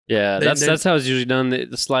Yeah, that's how it's usually done. They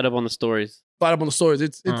slide up on the stories. Slide up on the stories.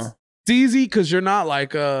 It's easy because you're not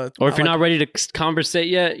like or if you're not ready to conversate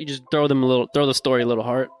yet, you just throw the story a little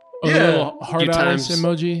heart. Oh, yeah, the little heart eyes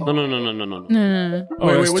emoji. No.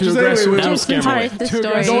 Wait, what you say? Wait, that was scary. Heart the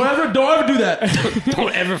story. Don't ever do that.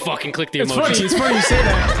 Don't ever fucking click the It's emoji. funny you say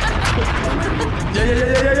that.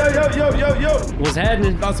 Yo. What's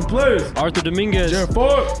happening? Got some players. Arthur Dominguez. Jared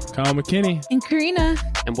Ford. Kyle McKinney. And Karina.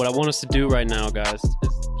 And what I want us to do right now, guys,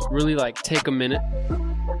 is really like take a minute,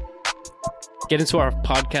 get into our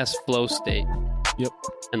podcast flow state. Yep.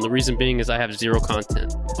 And the reason being is I have zero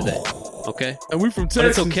content today. Okay? And we from But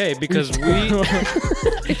Texas. it's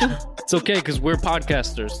okay because we're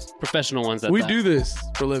podcasters, professional ones at We that. do this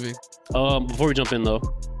for a living. Before we jump in though,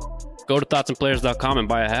 go to thoughtsandplayers.com and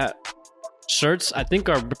buy a hat. Shirts, I think,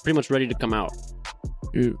 are pretty much ready to come out.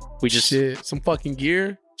 Dude, We just shit. Some fucking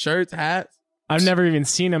gear, shirts, hats. I've never even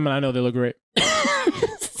seen them, and I know they look great.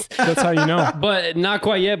 That's how you know. But not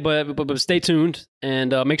quite yet, but stay tuned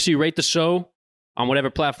and make sure you rate the show on whatever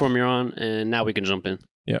platform you're on, and now we can jump in.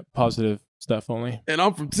 Yeah, positive stuff only. And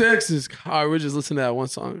I'm from Texas. All right, we're just listening to that one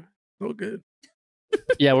song. So good.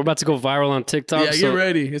 Yeah, we're about to go viral on TikTok. Yeah, get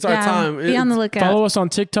ready. It's our time. Be on the lookout. Follow us on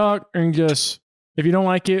TikTok and just, if you don't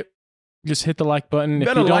like it, just hit the like button. You If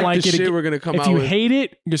better you don't like like the it, shit we're gonna come if out you with. hate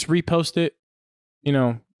it, just repost it.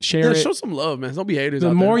 Share Yeah, it. show some love, man. Don't be haters. The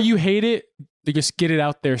out more there. you hate it, they just get it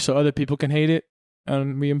out there so other people can hate it,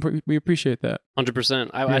 and we appreciate that.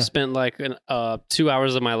 100%. I Yeah. spent like 2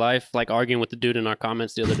 hours of my life like arguing with the dude in our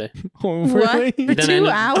comments the other day. Oh, What? really? For Then I 2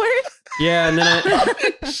 ended- hours? Yeah, and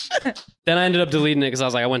then I ended up deleting it because I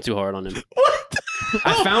was like, I went too hard on him.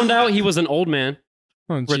 I found out he was an old man,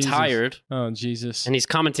 Oh, Jesus. retired, Oh, Jesus. and he's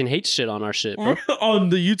commenting hate shit on our shit, bro. on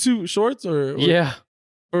the YouTube shorts or Yeah.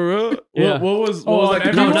 for real? Yeah. What was Oh, like the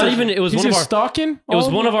everyone- No, not content? even. It was He's one of just our. stalking? It was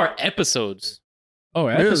all one of of our episodes. Oh,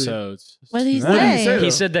 Really? episodes. What did he Nice. What did he say? say? He though?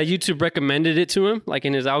 said that YouTube recommended it to him, like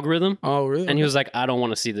in his algorithm, Oh, really? and he was like, "I don't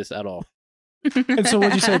want to see this at all." And so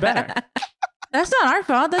what'd you say back? That's not our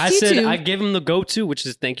fault. That's I YouTube. said I gave him the go-to, which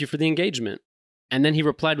is "Thank you for the engagement," and then he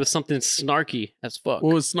replied with something snarky as fuck.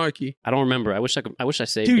 What was snarky? I don't remember. I wish I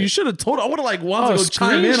saved Dude, it. you should have told. I would have like wanted to go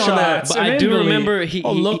chime in on that. screenshots. But I do remember he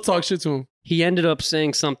Love to talk shit to him. he ended up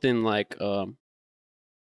saying something like,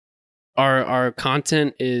 "Our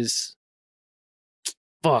content is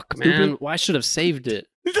fuck, man. Stupid. Why should have saved it?"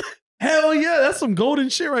 Hell yeah, that's some golden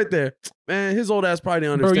shit right there. Man, his old ass probably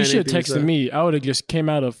didn't Bro, understand. you should have anything he texted said. me. I would have just came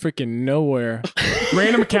out of freaking nowhere,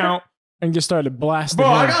 random account, and just started blasting Bro,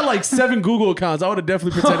 him. I got like 7 Google accounts. I would have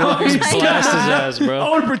definitely pretended like Oh I'm my Blast his ass, I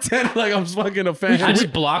bro. would have pretended like I'm fucking a fan. I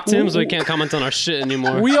just blocked him so he can't comment on our shit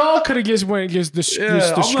anymore. We all could have just just yeah, I'm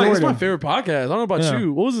like, destroyed it's my him. favorite podcast. I don't know about Yeah.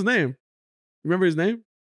 you. What was his name? Remember his name?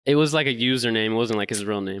 It was like a username. It wasn't like his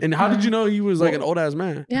real name. And how did you know he was like an old ass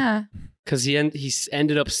man? Yeah. Because he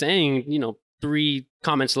ended up saying, 3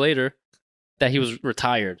 comments later that he was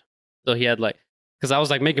retired. So he had like, because I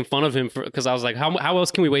was like making fun of him because I was like, how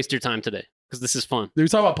else can we waste your time today? Because this is fun. Did we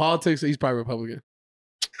talk about politics? He's probably Republican.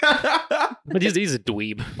 But he's a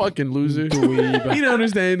dweeb. Fucking loser. Dweeb. He don't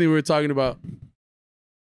understand anything we were talking about.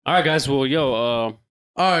 All right, guys. Well, All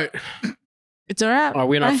right. It's a wrap. are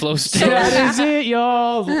we in our Bye. flow So state? that is it,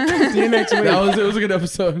 y'all. See you next week. It was a good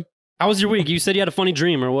episode. How was your week? You said you had a funny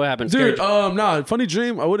dream, or what happened? Dude, Scary- nah, funny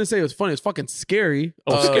dream. I wouldn't say it was funny. It's fucking scary.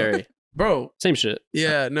 scary. Bro, Same shit.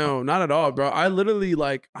 yeah, no, not at all, bro. I literally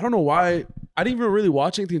like, I don't know why. I didn't even really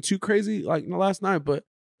watch anything too crazy like last night, but it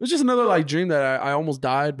was just another like dream that I almost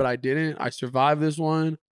died, but I didn't. I survived this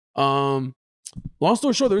one. Long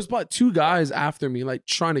story short, there was about 2 guys after me, like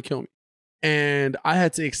trying to kill me, and I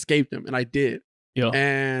had to escape them, and I did. Yeah.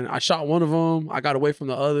 And I shot one of them. I got away from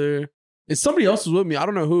the other, and somebody else was with me. I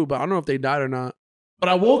don't know who, but I don't know if they died or not. But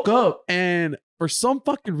I woke up, and for some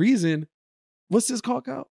fucking reason, what's this called,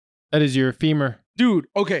 Kyle? That is your femur. Dude,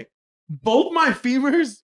 okay. Both my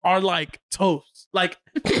femurs are like toast. Like,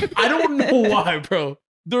 I don't know why, bro.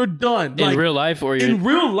 They're done. In Like, real life, or in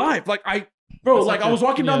real life. Like, It's like I was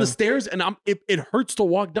walking down yeah. the stairs and it hurts to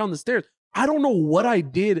walk down the stairs. I don't know what I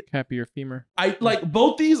did. Cap of your femur. I like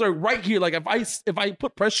both these are right here. Like if I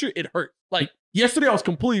put pressure, it hurts. Like yesterday I was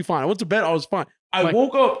completely fine. I went to bed, I was fine. I Like-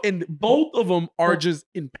 woke up and both of them are just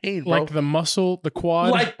in pain, bro. Like the muscle, the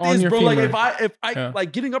quad Like on this, your bro. femur. Like if I Yeah.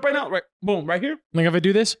 like getting up right now, right, boom, right here, Like if I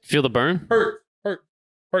do this, feel the burn. hurt,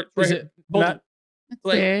 right is here. it Both. not?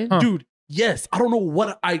 Like, Weird. Huh. dude, yes. I don't know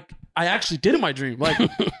what I actually did in my dream. Like,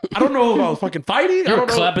 I don't know if I was fucking fighting. I You're don't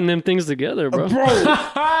know. clapping them things together, bro. Bro,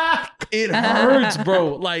 it hurts,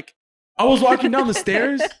 bro. Like, I was walking down the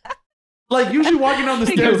stairs. Like usually walking down the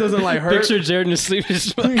stairs doesn't like hurt. Picture Jared in his sleep.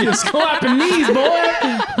 Just Just clapping knees, boy.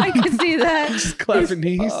 I can see that. Just clapping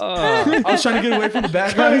knees. Oh. I was trying to get away from the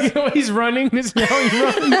bad Trying to guys. get- He's running. This is how he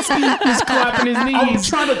runs. He's clapping his I'm knees.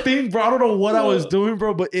 trying to think, bro. I don't know what I was doing,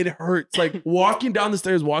 bro, but it hurts. Like walking down the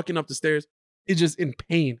stairs, walking up the stairs, it's just in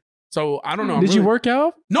pain. So I don't know. I'm Did you really- work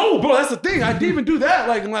out? No, bro. That's the thing. I didn't even do that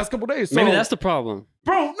like in the last couple days. So, Maybe that's the problem.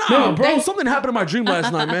 bro. Nah, bro. Something happened in my dream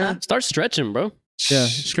last night, man. Start stretching, bro. Yeah,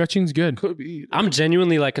 stretching's good. Could be. I'm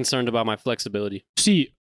genuinely like concerned about my flexibility.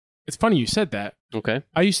 See, it's funny you said that. Okay.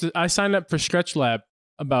 I signed up for Stretch Lab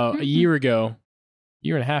about a year ago,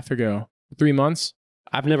 year and a half ago, 3 months.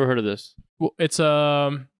 I've never heard of this. Well,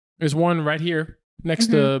 there's one right here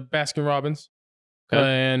next to Baskin Robbins, Okay.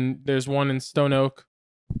 and there's one in Stone Oak.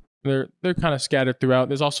 They're kind of scattered throughout.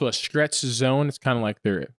 There's also a Stretch Zone. It's kind of like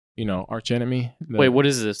their arch enemy. Wait, what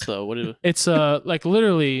is this though? What is It's like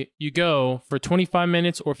literally you go for 25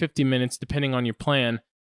 minutes or 50 minutes depending on your plan,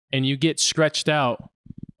 and you get stretched out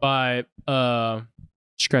by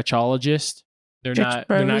stretchologist. They're not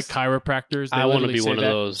bros. chiropractors. They I want to literally be say one of that.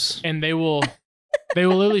 those. And they will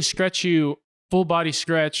literally stretch you full body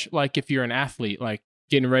stretch like if you're an athlete, like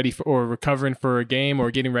getting ready for or recovering for a game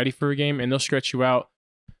or getting ready for a game, and they'll stretch you out.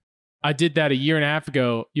 I did that a year and a half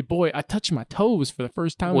ago. I touched my toes for the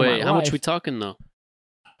first time. in Wait, my how much life. we talking though?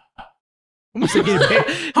 How much they getting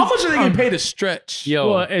paid? How much are they getting paid to stretch?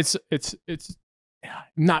 Yo, Well, it's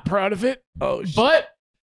not proud of it, Oh, shit. but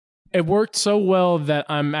it worked so well that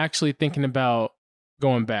I'm actually thinking about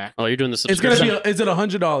going back oh, you're doing the It's subscription. gonna be. Is it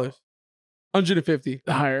 $100? $150.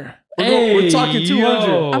 higher. We're talking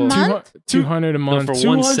 200. A month? 200 a month for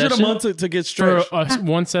one 200 session? a month to get for stretched.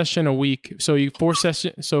 one session a week. So you four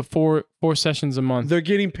sessions a month. They're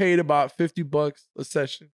getting paid about $50 a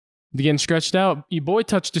session. They're getting stretched out. Your boy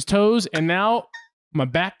touched his toes, and now my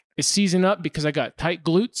back is seizing up because I got tight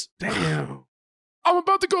glutes. Damn. I'm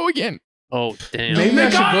about to go again. Oh damn. Maybe They I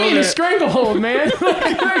should got go me in there. a stranglehold, man.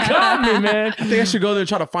 They got me, man. I think I should go there and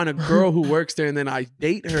try to find a girl who works there, and then I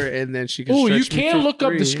date her, and then she can. Oh, you stretch me can for look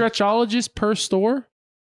up the free. stretchologist per store.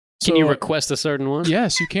 Can you So- request a certain one?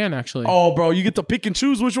 Yes, you can actually. Oh, bro, you get to pick and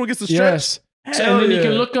choose which one gets to stretch. yes. So, Hell and then you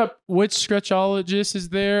can yeah. look up which stretchologist is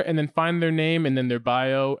there, and then find their name, and then their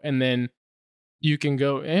bio, and then you can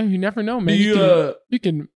go. You never know, Do man. you, You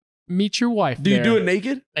can meet your wife. do you there. do it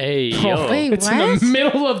naked? Hey, Oh, yo. Wait, it's in what? the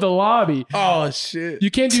middle of the lobby. Oh shit! You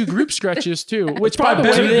can't do group stretches too. Which, by the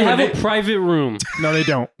probably better Do way, they than have a naked. private room? no, they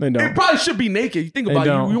don't. They It don't. probably should be naked. You think They about it.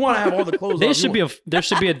 don't. You want to have all the clothes. There on. should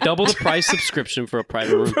be a double the price subscription for a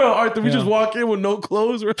private room. Bro, Arthur, we Yeah. just walk in with no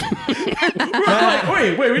clothes. We're like,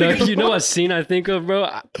 wait, we No, didn't get the you know what scene I think of, bro?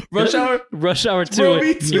 Rush Hour? Rush Hour 2. Bro,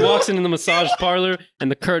 me He too. walks into the massage parlor and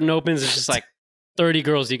the curtain opens. It's just like 30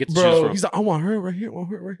 girls you get to choose Bro, from. he's like, I want her right here. I want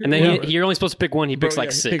her right here. And then Yeah. you're only supposed to pick one. He Bro, picks like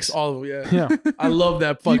yeah, he 6. picks all of them. Yeah, Yeah, I love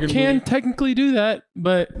that fucking. you can movie. technically do that,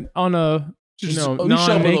 but on a Just- you know we show up with a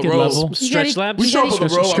non-naked robe. level. Stretch Labs? We show up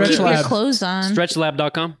with a robe. Stretch Keep your lab. clothes on.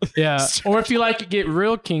 Stretchlab.com. Yeah, or if you like to get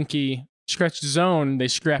real kinky, Stretch Zone, they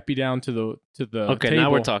strap you down to the Okay, table.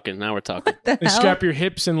 now we're talking. Now we're talking. The They hell? strap your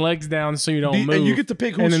hips and legs down so you don't move. And you get to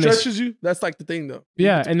pick who And then they- stretches you. That's like the thing, though. You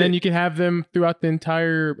yeah, get to and then pick. you can have them throughout the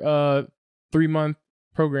entire 3-month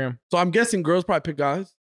program. So I'm guessing girls probably pick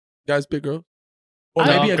guys. Guys pick girls. Or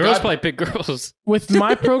I- maybe a girls guy. probably pick girls. With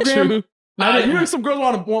my program, True. I Nah, didn't- you know some girls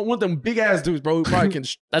want them big ass dudes, bro. Who probably can.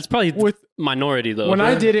 That's probably with minority though. when yeah.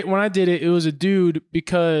 I did it, it was a dude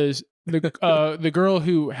because the girl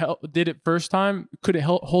who did it first time couldn't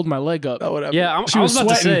hold my leg up. That would happen. Yeah, She I was was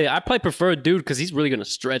about sweating. to say I probably prefer a dude because he's really gonna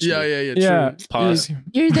stretch. yeah, me. yeah, yeah. Yeah, True. Pause. it was-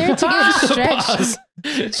 You're there to get stretched. Pause. Oh,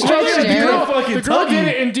 Stretch yeah, there. the girl did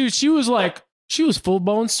it, and dude, she was full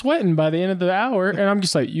blown sweating by the end of the hour, and I'm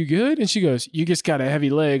just like, "You good?" And she goes, "You just got a heavy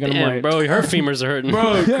leg," and I'm Damn, like, bro, her femurs are hurting.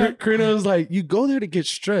 Bro, Yeah. Karina was like, "You go there to get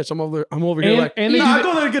stretched." I'm over here And- like, and they nah, do I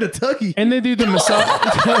go there to get a tuggy. and they do the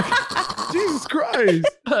massage. Jesus Christ,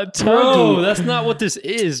 Bro, that's not what this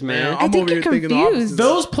is, man. I'm think over you're here thinking the confused. opposite.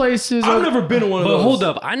 Those places, I've are, never been to one of But those. hold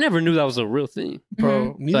up, I never knew that was a real thing.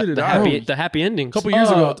 bro. Neither did I. The happy endings. A couple years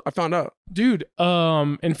Uh, ago, I found out. dude.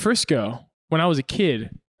 In Frisco, when I was a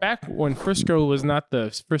kid, back when Frisco was not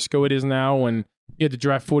the Frisco it is now, when you had to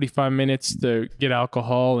drive 45 minutes to get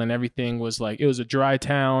alcohol and everything was like, it was a dry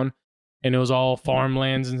town and it was all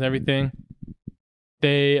farmlands and everything.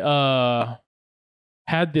 They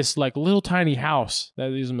had this like little tiny house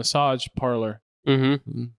that is a massage parlor.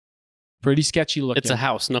 Mm-hmm. Pretty sketchy looking. It's a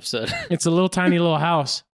house. Enough said. It's a little tiny little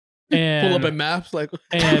house. And Pull up at maps, like,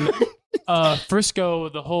 and Frisco,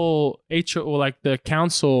 the whole the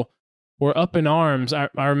council were up in arms. I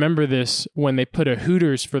remember this when they put a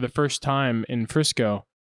Hooters for the first time in Frisco,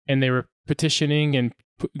 and they were petitioning and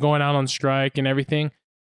going out on strike and everything.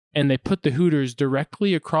 And they put the Hooters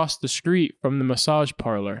directly across the street from the massage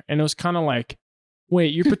parlor. And it was kind of like,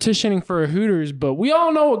 wait, you're petitioning for a Hooters, but we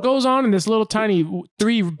all know what goes on in this little tiny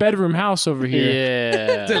 3-bedroom house over here. Is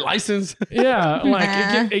Yeah. it license? Yeah, like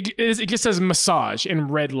Nah. it just says massage in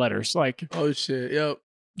red letters. Like, Oh shit. Yep.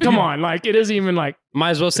 come on, like it isn't even like,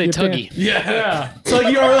 Might as well say You're paying- Tuggy. Yeah. yeah. It's like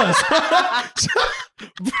URLs.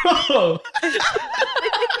 Bro,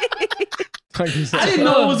 Like you said. I didn't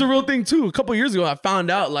know it was a real thing too. A couple years ago, I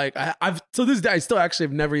found out. Like, I've to this day, I still actually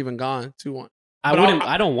have never even gone to one. I But wouldn't. I'll-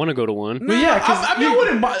 I don't want to go to one. Nah, yeah, 'cause I mean, I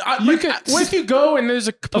wouldn't mind. You could, what if you go and there's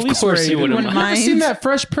a police course raid? you wouldn't You mind. ever seen that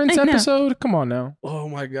Fresh Prince I know. episode? Come on now. Oh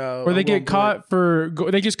my god! Where they I'm get on board. caught for,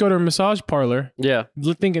 they just go to a massage parlor Yeah.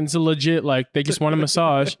 thinking it's a legit, like they just want a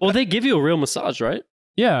massage. Well, they give you a real massage, right?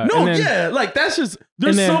 Yeah. No, and then, yeah, like that's just.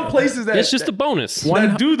 There's and then- some places that It's just a bonus. One-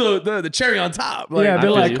 that do the cherry on top. Like, yeah, they're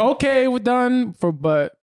feel like, you. okay, we're done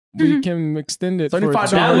but we can extend it for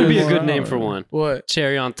 $75 That would be a more good name hours. for one. what?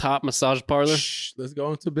 Cherry on top massage parlor. Shh, let's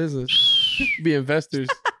go into business. Be investors.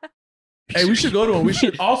 Hey, we should go to one. We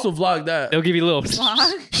should also vlog that. They'll give you a little. They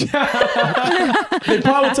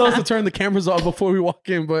probably would tell us to turn the cameras off before we walk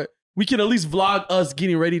in, but we can at least vlog us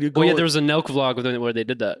getting ready to go. Oh yeah, there was a Nelk vlog where they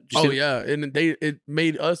did that. Did you Oh see- yeah, and it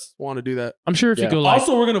made us want to do that. I'm sure if Yeah. you go like,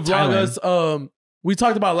 Also, we're gonna vlog Thailand. us. We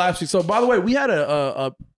talked about last week. So by the way, we had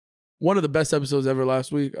a one of the best episodes ever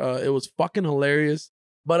last week. It was fucking hilarious,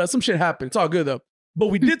 but some shit happened. It's all good though. But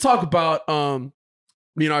we did talk about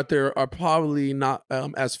me and Arthur are probably not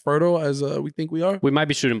as fertile as we think we are. We might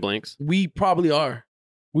be shooting blanks. We probably are.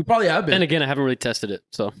 We probably have Then been. again, I haven't really tested it,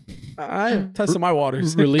 so I have tested my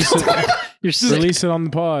waters. release it, you're sick. release it on the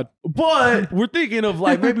pod. But we're thinking of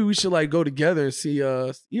like maybe we should like go together and see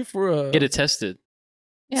if we're Get it tested.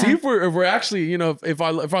 Yeah. see if we're actually, you know, if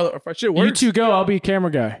our shit You works. two go, I'll be a camera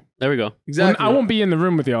guy. There we go. Exactly. I won't be in the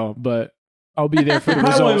room with y'all, but I'll be there for the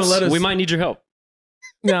Probably won't even results. let us- We might need your help.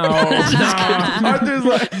 No, Arthur's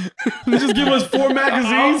like, just give us 4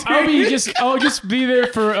 magazines. I'll just be there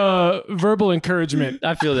for verbal encouragement.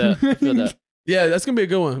 I feel that. I feel that. Yeah, that's gonna be a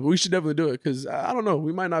good one. We should definitely do it because I don't know.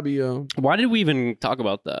 We might not be. Why did we even talk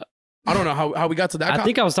about that? I don't know how we got to that. I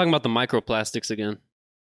think I was talking about the microplastics again.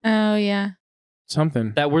 Oh yeah.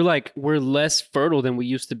 Something. That we're less fertile than we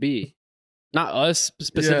used to be. Not us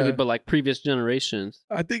specifically, Yeah. but like previous generations.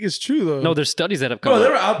 I think it's true though. No, there's studies that have come bro, there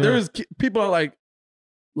out. were out there Yeah. was people are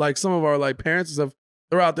like some of our like parents and stuff.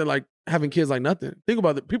 They're out there like having kids like nothing. Think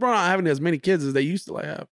about it. People are not having as many kids as they used to like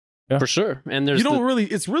have. For sure. And there's You don't the- really.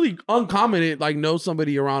 It's really uncommon to like know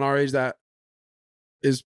somebody around our age that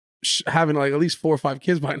is having like at least 4 or 5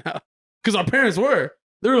 kids by now. Because our parents were.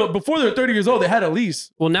 Before they were 30 years old, they had at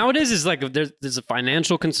least. well, nowadays is like there's a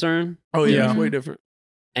financial concern, Oh yeah, Yeah. it's way different.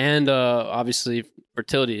 and obviously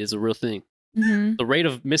fertility is a real thing. Mm-hmm. The rate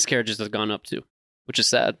of miscarriages has gone up too, which is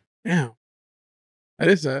sad. Damn, that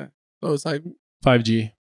is sad. So it's like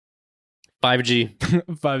 5G. 5G.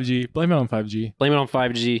 5G. Blame it on 5G. Blame it on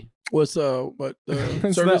 5G. what's what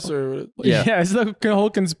It's service that- or Yeah. It's the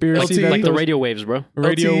whole conspiracy. LTE. that Like the those radio waves, bro.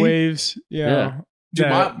 radio LTE. waves. Yeah. Yeah. Dude,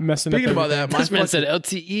 that messing speaking up about that, everything. This man said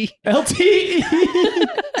LTE. LTE.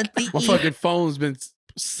 my fucking phone's been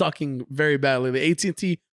sucking very badly. The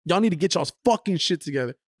AT&T, y'all need to get y'all's fucking shit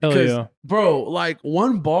together. Hell Because, yeah. bro, like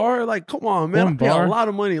one bar, like come on, man, One I pay bar? a lot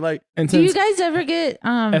of money. Like, And Do you since guys ever get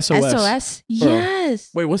SOS? SOS? Yes.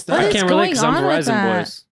 wait, what's What that? I is can't relate going because I'm on with Verizon that?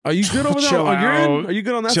 boys. Are you good over there? Chill Are you out. in? Are you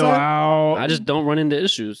good on that chill side? out. I just don't run into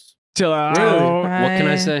issues. chill out. Really? What can I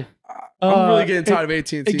Right. say? I'm really Uh, getting tired of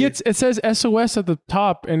AT&T. It says SOS at the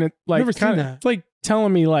top, and it like Never seen kinda, that. it's like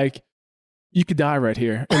telling me like you could die right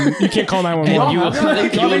here, and you can't call 911. And you will Y'all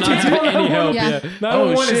have you will AT&T? not get any help. Yeah. Yeah.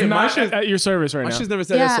 911 shit, is my not shit- at your service right my now. shit's never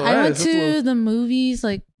said Yeah, SOS. I went That's a little- to the movies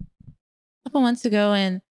like a couple months ago,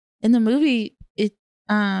 and in the movie it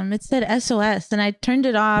said SOS, and I turned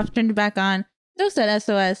it off, turned it back on. Still said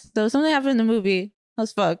SOS. So something happened in the movie. I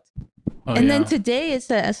was fucked. Oh, and yeah. then today it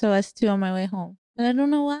said SOS too on my way home, and I don't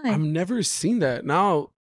know why. I've never seen that. Now,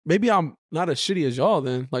 maybe I'm not as shitty as y'all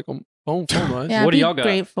then. Like, I'm phone wise. yeah, What do be y'all got?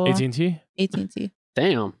 Grateful. AT&T. AT&T.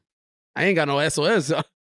 Damn. I ain't got no SOS.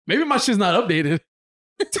 Maybe my shit's not updated.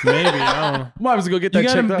 Maybe I don't know. Might have to go get that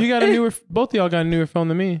checked out. You got a newer. Both of y'all got a newer phone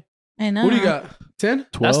than me. I know. What do you got? 10?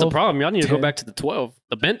 12. That's the problem. Y'all need to go 10. back to the 12.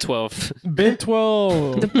 The bent 12. Bent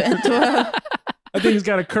 12. The bent 12. I think it's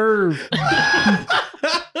got a curve.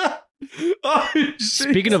 Oh, shit.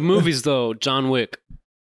 Speaking of movies, though, John Wick.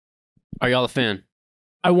 Are y'all a fan?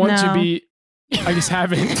 I want to No. be. I just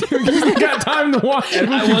haven't got time to watch.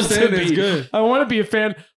 Everyone I keeps want to saying it's be. good. I want to be a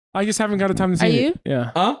fan. I just haven't got the time to see Are it. you?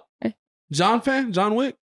 Yeah. Huh? John fan? John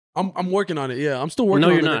Wick? I'm working on it. Yeah, I'm still working No,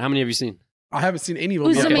 on you're it. not. How many have you seen? I haven't seen any of them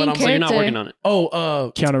Who's yet, the main but I'm So you're not character? working on it.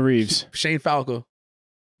 Keanu Reeves. Shane Falco.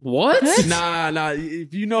 What? What? Nah.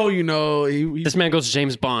 If you know, you know. This man goes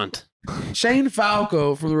James Bond. Shane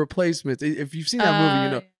Falco from The Replacements. If you've seen that movie,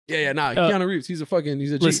 you know. Yeah. Nah. Keanu Reeves. He's a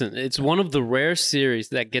G. Listen, it's one of the rare series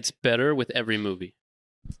that gets better with every movie.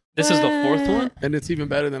 This is the fourth one. And it's even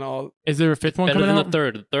better than all. Is there a fifth one Better coming than out? the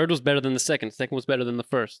third. The third was better than the second. The second was better than the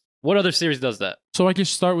first. What other series does that? So I could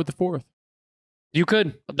start with the fourth. You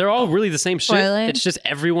could. They're all really the same shit. Twilight? It's just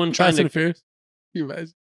everyone trying Fast and to. the Furious. Can you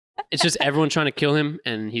imagine? It's just everyone trying to kill him,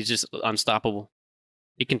 and he's just unstoppable.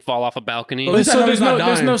 He can fall off a balcony. Well, So he's not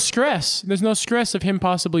there's dying. no stress. There's no stress of him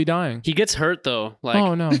possibly dying. He gets hurt though. Like,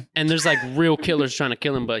 Oh no. and there's like real killers trying to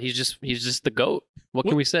kill him, but he's just the goat. What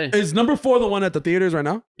can we say? Is number 4 the one at the theaters right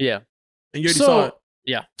now? Yeah. And you already saw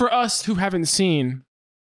it. For us who haven't seen,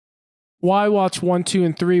 why watch 1, 2,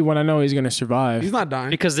 and 3 when I know he's gonna survive? He's not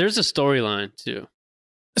dying. Because there's a storyline too.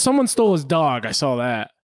 Someone stole his dog. I saw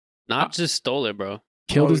that. Not just stole it, bro.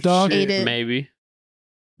 Killed Oh, his dog. shit. Ate it. Maybe.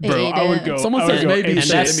 Bro, Ate I would it. go. Someone I would says go maybe ape he And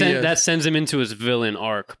shit. said- that sends him into his villain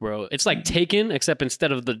arc, bro. It's like Taken, except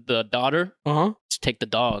instead of the daughter, Uh-huh. just take the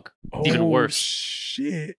dog. It's even worse.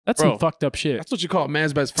 Shit. That's Bro. some fucked up shit. That's what you call a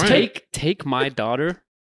man's best friend. Take my daughter.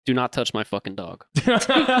 Do not touch my fucking dog.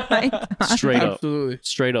 My God. Straight up. Absolutely.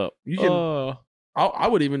 Straight up. You can. Oh. I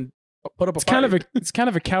would even put up a It's kind of fight. it's kind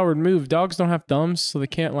of a coward move. Dogs don't have thumbs, so they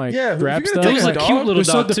can't like Yeah, if grab you're gonna stuff. It was a Like, Like, cute little they're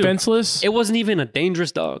so dog too. defenseless. It wasn't even a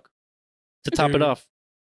dangerous dog. To top it Dude. off.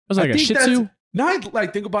 was like I a think Shih that's- Tzu. Now I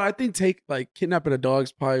like think about it, I think kidnapping a dog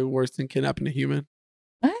is probably worse than kidnapping a human.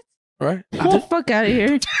 What? Right? Get the fuck out of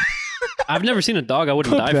here. I've never seen a dog I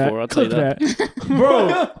wouldn't Clip die that. for. I'll tell you Clip that. that.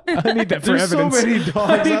 Bro, I need that for There's so evidence. many dogs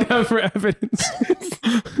I need out that for evidence.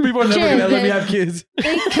 People are never Jared, gonna let me they- have kids.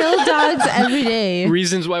 They kill dogs every day.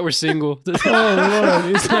 Reasons why we're single. Oh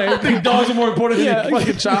Lord, it's I like think dogs are more important than Yeah. a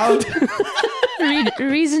fucking child.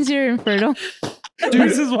 Reasons you're infertile. Dude,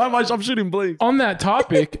 this is why I'm shooting blanks. on that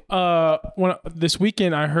topic. When this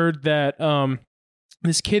weekend I heard that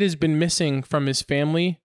this kid has been missing from his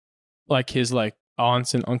family, like his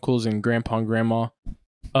aunts and uncles and grandpa and grandma,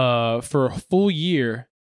 for a full year,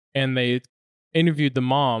 and they interviewed the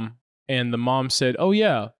mom, and the mom said, "Oh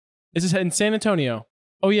yeah, this is in San Antonio.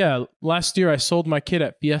 Oh yeah, last year I sold my kid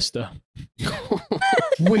at Fiesta."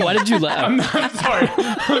 Why did you laugh? I'm sorry.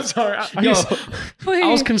 I'm sorry. Yo, Wait,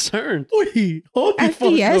 I was concerned. Wait, hold the at fuck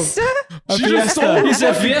up. Fiesta? She just Fiesta. sold He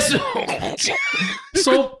said Fiesta.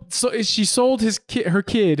 So she sold her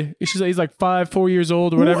kid. He's like 4 years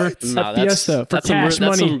old or whatever. What? At Fiesta for some real- cash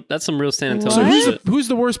money. That's some real San What? So Antonio shit. who's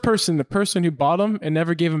the worst person? The person who bought him and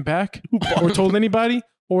never gave him back, or told anybody,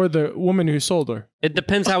 or the woman who sold her? It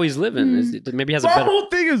depends how he's living. Maybe he has a My better. whole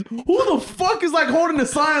thing is, who the fuck is like holding the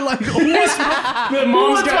sign like, who wants The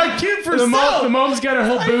my kid for the sale? mom's got her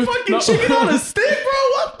whole Like booth. fucking chicken on a stick, bro?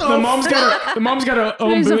 What the The mom's fuck? got her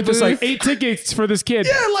own There's a booth. It's like booth. 8 tickets for this kid.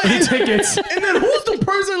 Yeah, like 8 tickets. And then who's the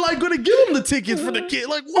person like gonna give him the tickets for the kid?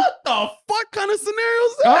 Like, what the fuck kind of scenario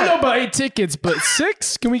is that? I don't know about 8 tickets, but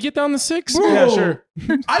 6? Can we get down to 6? Bro. Yeah, sure.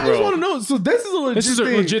 I just Bro. want to know. So this is a legit This is a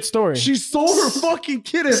thing. legit story. She sold her fucking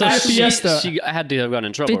kid at So At she, Fiesta. she had to have gotten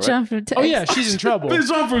in trouble, Bitch right? on for text. Oh yeah, she's in trouble. Bitch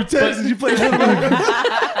on from Texas. You play God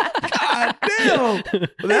damn. But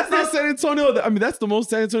that's not San Antonio. I mean, that's the most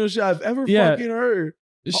San Antonio shit I've ever Yeah. fucking heard.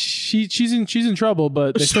 She's in trouble,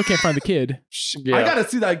 but they still can't find the kid. I gotta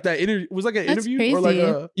see like that interview. Was it like an That's interview or like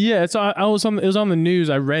crazy. a? Yeah, it's it was on the news.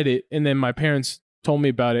 I read it, and then my parents told me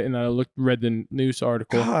about it, and I read the news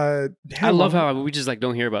article. God damn. I love how we just like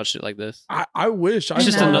don't hear about shit like this. I wish. It's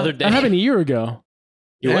just know. another day. That happened a year ago.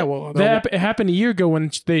 Yeah, well, It happened a year ago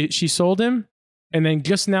when she sold him, and then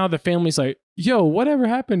just now the family's like, "Yo, whatever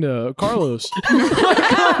happened to Carlos?"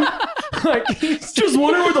 Like he's just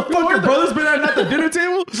wondering where the fuck your brother's been at the dinner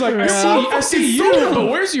table. It's like, Yeah. I see you,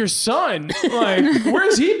 but where's your son? Like,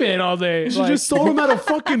 where's he been all day? You Like, just sold him at a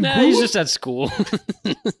fucking Nah, booth. he's just at school.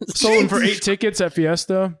 sold him for 8 tickets at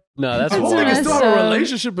Fiesta. No, that's I hope wild. they can still have a awesome.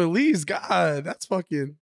 relationship at least. God, that's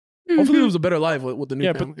fucking. Hopefully, it was a better life with the new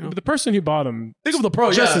Yeah, family. but you know? the person who bought him, Think of the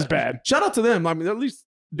pro. just yeah. as bad. Shout out to them. I mean, they're at least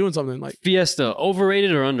doing something like. Fiesta,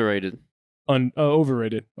 overrated or underrated?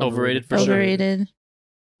 Overrated. Overrated for sure. Overrated.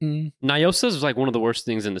 Nyosa is like one of the worst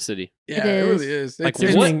things in the city. Yeah, It it, is. really is. Like, It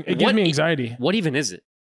gives, What- me, it gives what- me anxiety. What even is it?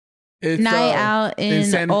 it's, Night out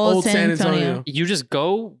in old San Antonio. You just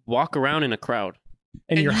go walk around in a crowd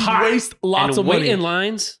And, you're you hot. waste lots and of wait money. in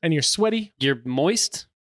lines. And you're sweaty. You're moist.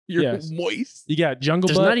 You're Yes. moist. You got jungle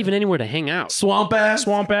There's butt, not even anywhere to hang out. Swamp ass.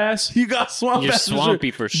 swamp ass. You got swamp You're ass. for sure.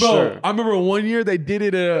 swampy for Bro, sure. I remember one year they did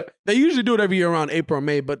it. They usually do it every year around April or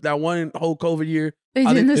May, but that one whole COVID year, They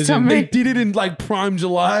I did in think the is it- summer. they did it in like prime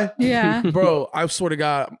July. Yeah. Bro, I swear to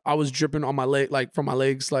God, I was dripping on my leg, like from my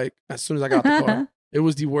legs, like as soon as I got the car. It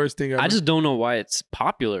was the worst thing ever. I just don't know why it's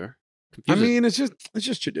popular. I Confusing. mean, it's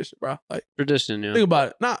just tradition, bro. Like, Tradition, yeah. think about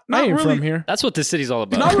it. Not I ain't really. from here. That's what this city's all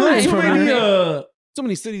about. Not really Right. too many. Right. So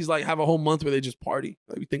many cities like have a whole month where they just party.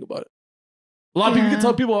 Like, you think about it. A lot of people Yeah. can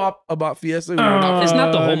tell people about Fiesta. who are not- It's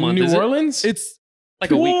not the whole month, New is it? Orleans? It's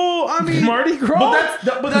Like a week. Well, I mean, Mardi Gras?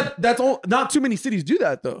 but that's all. Not too many cities do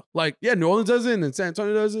that though. Like, yeah, New Orleans does it, and San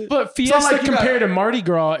Antonio does it. But not Fiesta like you got- compared to Mardi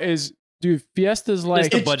Gras is, dude, Fiesta's It's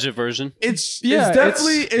like, the budget version. It's Yeah, it's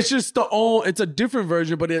definitely it's just it's a different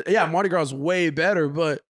version, but yeah, Mardi Gras is way better,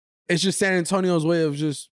 but it's just San Antonio's way of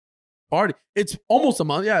just party. It's almost a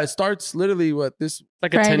month. Yeah, it starts literally It's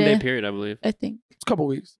like a Friday. 10-day period, I believe. I think. it's a couple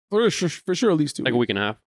weeks for sure, at least 2 Like a weeks. week and a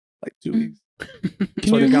half. Like 2 Mm. weeks. can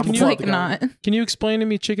So they you, got can, me you, Like fucked. not. can you explain to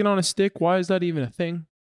me chicken on a stick? Why is that even a thing?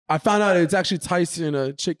 I found out it's actually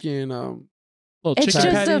Tyson chicken. Little It's chicken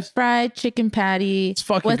just patties? a fried chicken patty It's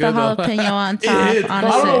fucking with good, a though. jalapeno on It top. hits. On I a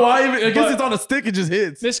don't know stick. why. I guess But- it's on a stick. It just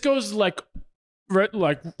hits. This goes like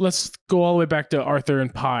let's go all the way back to Arthur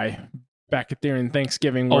and Pie back at there in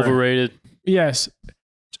Thanksgiving. where- Overrated. Yes.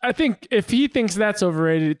 I think if he thinks that's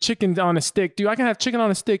overrated, chicken on a stick, dude, I can have chicken on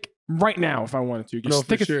a stick right now if I wanted to. Just No, for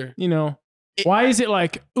stick it, sure. you know. Why is it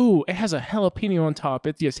like, ooh, it has a jalapeno on top?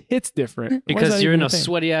 It just hits different. Why is Because that you're in even a thing?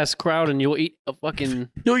 sweaty ass crowd and you'll eat a fucking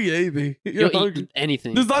You'll eat anything. you'll eat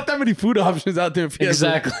anything. There's not that many food options out there. In Fiesta.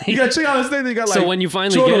 Exactly. You got chicken on a stick. Then you got like. So when you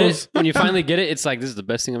finally get churros. it, it's like this is the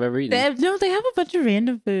best thing I've ever eaten. They have, no, they have a bunch of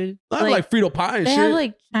random food. I have like Frito pie and they shit. have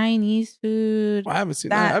like Chinese food. I haven't seen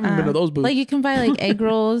that, that. I haven't been to those booths. Like you can buy like egg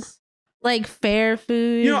rolls, like fair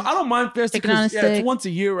food. You know, I don't mind Fiesta Chicken on a because yeah, it's stick. once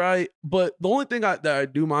a year, right? But the only thing that I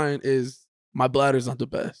do mind is my bladder's not the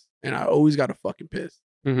best, and I always got to fucking piss.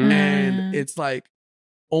 Mhm. And it's like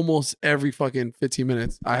almost every fucking 15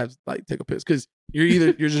 minutes I have to like take a piss because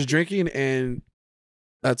you're just drinking and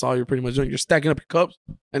that's all you're pretty much doing. You're stacking up your cups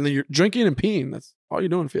and then you're drinking and peeing. That's all you're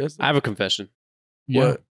doing, Fiesta. I have a confession. Yeah.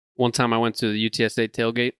 What? One time I went to the UTSA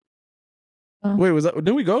tailgate. Wait, was that?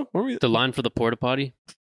 Didn't we go? Were we? The line for the porta potty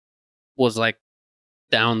was like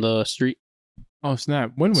down the street. Oh,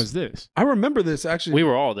 snap. When was this? I remember this actually. We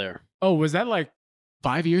were all there. Oh, was that like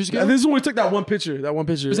 5 years ago? Yeah, this is when we took that one picture. That one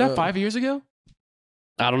picture. Was that 5 years ago?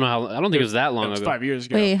 I don't know how. I don't think it was that long That was ago. 5 years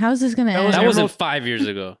ago. Wait, how's this gonna That end? was That wasn't Emerald- 5 years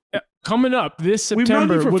ago. Coming up this We've known you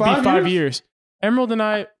September for would be 5 5 years. Emerald and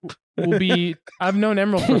I will be. I've known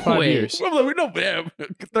Emerald for 5 Wait. years, I'm like, we know, man.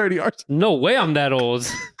 30 yards. No way, I'm that old.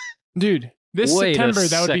 dude. This Wait a September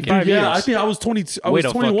that would be second. 5 years. Yeah, I think I was 22. I was Wait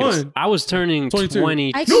a fucking. 21. I was turning 22.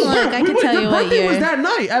 20. I can look. I can tell your you what birthday was year. that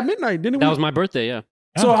night at midnight, didn't we? That was my birthday. Yeah,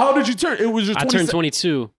 So how did you turn? It was just I 20, turned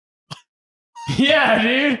 22. yeah,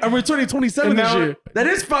 dude. and we're turning 27 And this now- year. That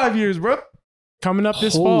is 5 years, bro. Coming up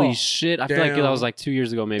this Holy fall. shit! I feel like Damn. that was like 2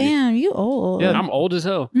 years ago, maybe. Damn, you old. Yeah, I'm old as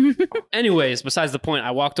hell. Anyways, besides the point,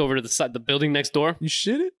 I walked over to the building next door, You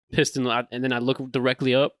shit it? pissed, and then I look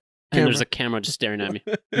directly up, and Camera. there's a camera just staring at me.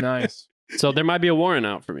 Nice. So there might be a warrant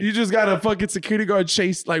out for me. You just got a fucking security guard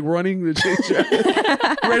chase, like running the chase,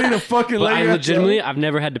 ready to fucking But lay I your ass legitimately, down. I've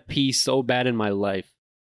never had to pee so bad in my life.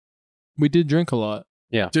 We did drink a lot.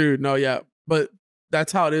 Dude, no, yeah, but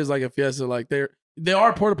that's how it is. Like a Fiesta, like they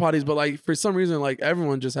are porta potties, but like for some reason, like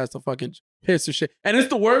everyone just has to fucking piss or shit, and it's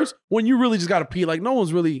the worst when you really just gotta pee. Like no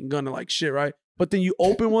one's really gonna like shit, right? But then you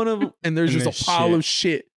open one of them, and there's And just a there's pile shit. of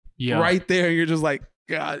shit Yeah. right there. And you're just like,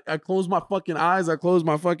 God, I close my fucking eyes, I close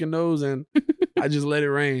my fucking nose, and I just let it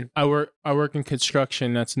rain. I work in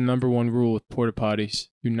construction. That's the number one rule with porta potties.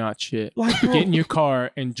 Do not shit. Like, bro, Get in your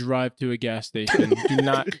car and drive to a gas station. Do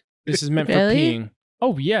not. This is meant for Really? peeing.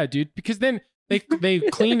 Oh yeah, dude. Because then they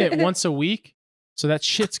clean it once a week, so that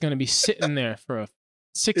shit's gonna be sitting there for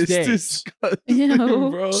 6 it's days. disgusting, Ew.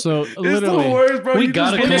 bro. So It's literally, the worst, bro. We You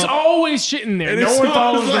gotta just and come there's up- always shit in there. And No it's one always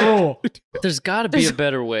follows the like- rule. There's got to be a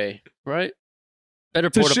better way, right? Better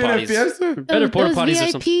to porta shit at potties. Fiesta. Better porta those potties or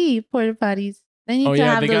VIP something. porta potties. They need Oh to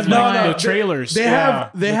yeah, have they those got No, more. like no, the trailers. They Yeah,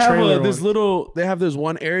 have the trailer this one. little they have this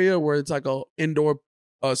one area where it's like a indoor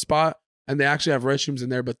spot and they actually have restrooms in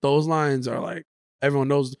there, but those lines are like everyone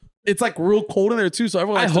knows it's like real cold in there too. So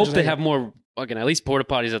everyone I likes to hope just they hang have more fucking at least porta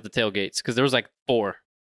potties at the tailgates because there was like 4.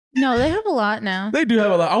 No, they have a lot now. They do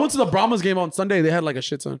have a lot. I went to the Brahmas game on Sunday. They had like a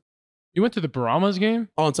shit ton. You went to the Brahmas game?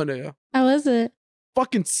 Oh, on Sunday, yeah. How was it?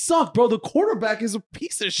 fucking suck, bro. The quarterback is a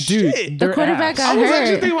piece of Dude, shit. they're The quarterback ass. I got was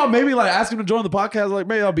actually hurt. thinking about maybe like asking him to join the podcast. Like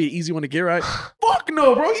maybe that'll be an easy one to get right. Fuck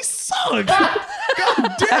no, bro. He sucks.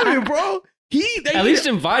 God damn it, bro. At least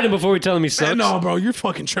invite him before we tell him he sucks. No, bro, you're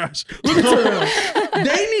fucking trash. Let me tell you,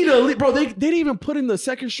 they need a bro. They didn't even put in the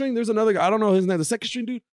second string. There's another guy. I don't know his name. The second string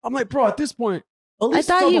dude. I'm like, bro. At this point, at I least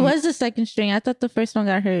thought tell he them- was the second string. I thought the first one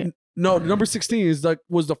got hurt. No, number 16 is like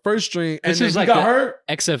was the first string, and This then is he like got the- hurt.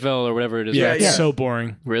 XFL or whatever it is. Yeah, right? it's Yeah. so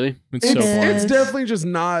boring. Really? It's It so is. boring. It's definitely just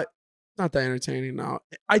not that entertaining now.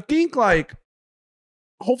 I think like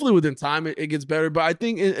hopefully within time it gets better, but I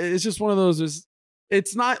think it's just one of those.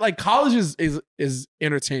 It's not like college is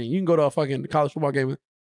entertaining. You can go to a fucking college football game.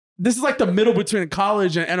 This is like the middle between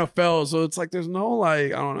college and NFL, so it's like there's no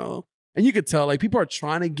like I don't know, and you could tell like people are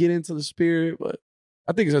trying to get into the spirit, but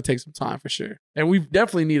I think it's gonna take some time for sure. And we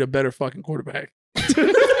definitely need a better fucking quarterback.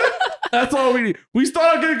 That's all we need. We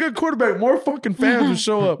start out getting a good quarterback, more fucking fans will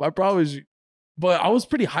show up. I promise you. But I was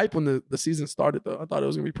pretty hyped when the season started, though. I thought it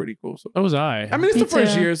was gonna be pretty cool. So That was I. I mean, it's Me the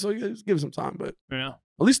first too. year, so just give it some time. But yeah. at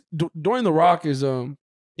least Dwayne the Rock is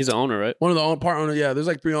He's the owner, right? one of the part owner. Yeah, there's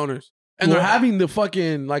like 3 owners, and Well- they're having the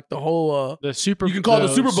fucking like the whole. The Super. You can call it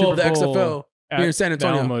the Super Bowl of the XFL here in San the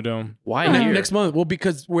Antonio. Alamo Dome. Why Yeah. here? Next month. Well,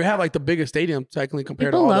 because we have like the biggest stadium technically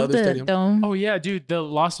compared People to all love the other the stadiums. dome. Oh yeah, dude. The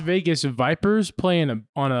Las Vegas Vipers play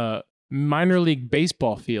on a minor league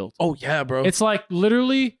baseball field. Oh yeah, bro. It's like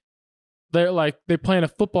literally, they're playing a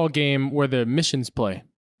football game where the missions play.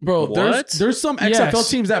 Bro, What? there's some XFL Yes.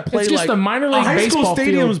 teams that play It's just like a minor a league high school baseball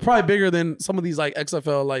stadium is field. probably bigger than some of these like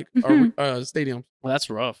XFL like Mhm. stadiums. Well, that's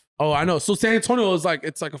rough. Oh, I know. So San Antonio is like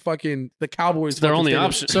it's like a fucking the Cowboys. It's their fucking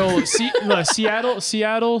only stadium. option. So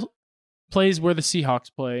Seattle plays where the Seahawks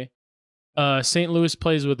play. St. Louis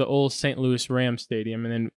plays with the old St. Louis Rams Stadium,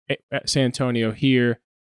 and then at San Antonio here,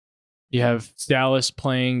 you have Dallas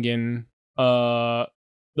playing in the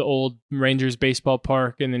old Rangers baseball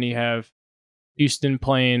park, and then you have Houston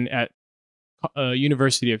playing at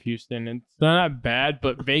University of Houston. And it's not bad,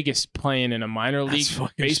 but Vegas playing in a minor league That's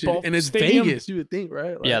fucking baseball shit. And it's stadium. Vegas. You would think,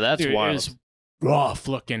 right? Like, Yeah, that's Dude, wild. it's rough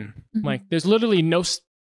looking. Mhm. Like there's literally no.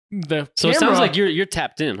 The So it camera- sounds like you're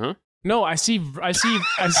tapped in, huh? No, I see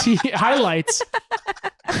highlights.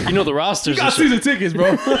 You know the you rosters. got and shit. season tickets,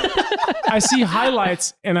 bro. I see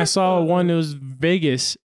highlights, and I saw one that was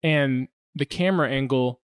Vegas, and the camera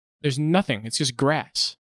angle. There's nothing. It's just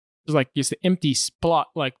grass. It's like just an empty plot.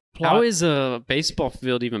 Like plot. How is a baseball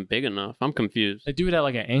field even big enough? I'm confused. They do it at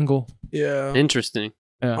like an angle. yeah. Interesting.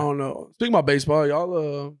 I don't know. Speaking about baseball,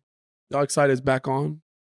 y'all excited it's back on.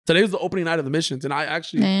 Today was the opening night of the missions, and I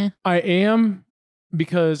actually Nah. I am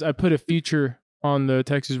because I put a feature on the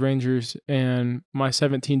Texas Rangers, and my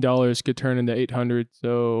 $17 could turn into $800.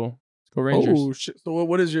 So let's go Rangers oh shit. So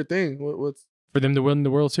what is your thing? What's for them to win the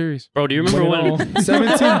World Series. Bro, do you remember Win it when? all.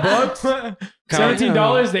 17 bucks?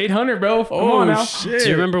 $17 to 800, bro. Come on now. shit. Do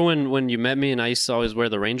you remember when you met me and I used to always wear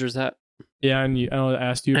the Rangers hat? Yeah, and I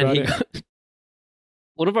asked you And about he it. got-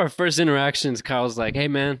 one of our first interactions, Kyle was like, "Hey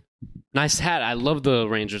man, nice hat. I love the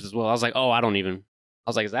Rangers as well." I was like, "Oh, I don't even." I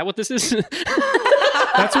was like, "Is that what this is?"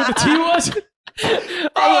 That's what the T was.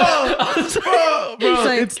 I was like, bro, He's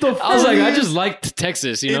like- it's the I was like, I funniest- just liked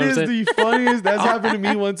Texas. You know it what I'm is saying? the funniest. That's happened to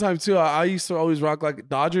me one time too. I used to always rock like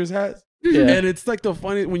Dodgers hats, Yeah. and it's like the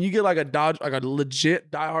funny when you get like a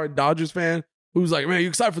legit diehard Dodgers fan who's like, "Man, you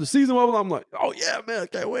excited for the season?" Well, I'm like, "Oh yeah, man, I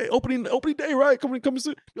can't wait. Opening day, right? Coming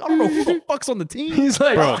soon." I don't know who the fuck's on the team. He's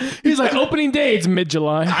like, Bro. he's like, opening day. It's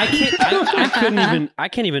mid-July. I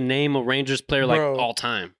can't even name a Rangers player like Bro. all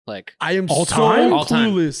time. Like I am All so time? all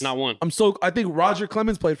time, clueless. not one. I think Roger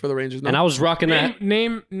Clemens played for the Rangers. No? And I was rocking that.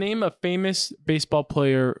 Name a famous baseball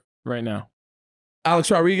player right now.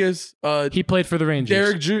 Alex Rodriguez, He played for the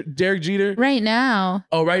Rangers. Derek Jeter. Right now,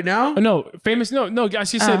 Oh, right now. Oh, no, famous. No,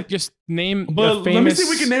 guys. He said just name But the famous. let me see if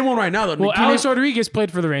we can name one right now. Though. Well, Can you Alex name- Rodriguez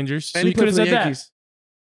played for the Rangers, so and he you could played have for the said Yankees.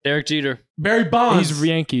 Derek Jeter. Barry that. Bonds. He's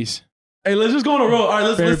Yankees. Hey, let's just go on a roll. All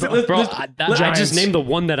right, Barry let's Bonds. Bro, let's- I Giants. just named the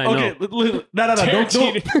one that I know. okay. No. Derek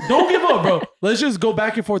Don't give up, bro. Let's just go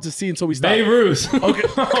back and forth to see until we stop. Babe Ruth. Okay.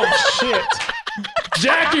 Oh shit!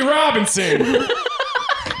 Jackie Robinson,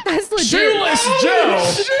 that's legit. Shoeless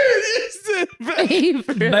Joe.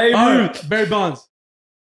 Favorite. Babe All Ruth. right, Barry Bonds.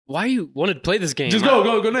 Why you wanted to play this game? Just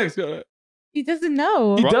go next. Go. He doesn't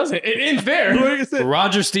know. He doesn't. It ends there. What you say?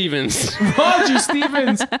 Roger Stevens. Roger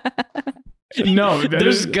Stevens. No,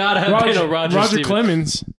 There's gotta have been a Roger Stevens.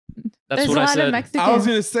 Clemens. That's There's what a I lot of said. Mexicans. I was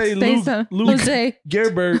gonna say Say Lou some. Luke Jose.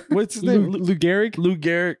 Gerberg. What's his name? Lou Gehrig. Lou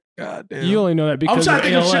Gehrig. God damn. You only know that because of trying to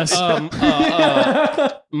think of ALS.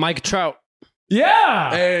 shit. Mike Trout.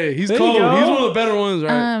 Yeah. Hey, he's There you cold. go. He's one of the better ones,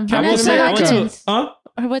 right? I will Vanessa say I went to- Hudgens. Huh?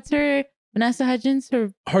 Or what's her Vanessa Hudgens,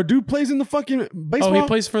 her Her dude plays in the fucking baseball. Oh, he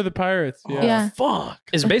plays for the Pirates. Yeah. Oh, Yeah. fuck.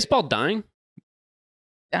 Is baseball dying?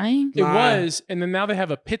 dying. It Nah. was, and then now they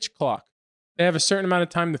have a pitch clock. They have a certain amount of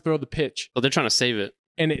time to throw the pitch, Oh, they're trying to save it.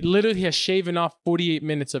 and it literally has shaven off 48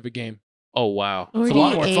 minutes of a game. Oh wow. It's a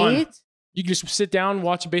lot more fun. 48? You can just sit down,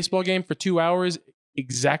 watch a baseball game for 2 hours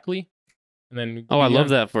exactly, and then. Oh, I love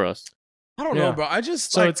that for us. I don't Yeah. know, bro. I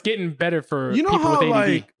just So like, it's getting better for you know people how with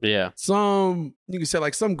ADD. like Yeah. some you can say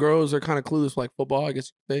like some girls are kind of clueless for like football. I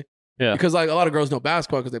guess you could say. Yeah. Because like a lot of girls know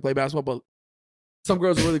basketball because they play basketball, but some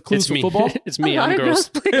girls are really clueless It's for me. football. It's me. A lot I'm of gross.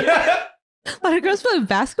 girls play. A lot of girls play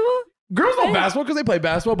basketball. Girls know basketball because they play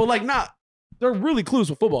basketball, but like not. They're really clueless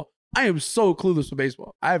with football. I am so clueless with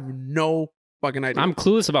baseball. I have no fucking idea. I'm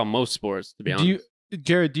clueless about most sports, to be honest. Do you,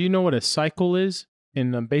 Jared? Do you know what a cycle is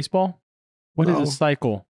in baseball? What is No. a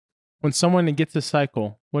cycle? When someone gets a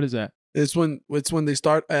cycle, what is that? It's when they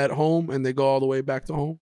start at home and they go all the way back to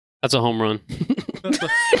home. That's a home run.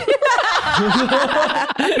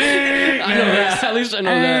 I know that. At least I know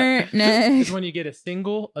that. Next. It's when you get a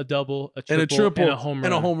single, a double, a triple, And a triple and a home run.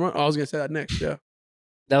 And a home run. I was gonna say that next. Yeah.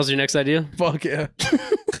 That was your next idea? Fuck yeah.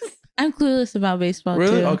 I'm clueless about baseball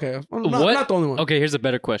Really? too. Okay. Well, What? not the only one. Okay, here's a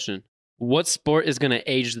better question. What sport is going to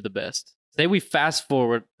age the best? Say we fast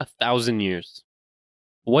forward 1,000 years.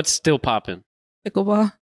 What's still popping?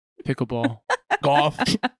 Pickleball. Pickleball. Golf.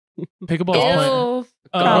 Pickleball. Ew.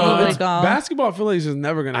 Bro, Probably it's- golf. basketball, I feel like is just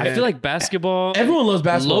never gonna. I end. feel like basketball, everyone loves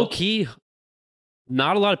basketball. low key,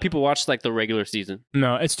 not a lot of people watch like the regular season.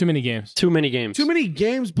 No, it's too many games. Too many games. Too many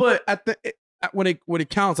games, but when it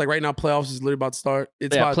counts, like right now, playoffs is literally about to start.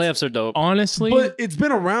 It's Yeah, about playoffs are dope. Honestly, but it's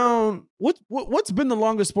been around. What's been the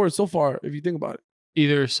longest sport so far? If you think about it,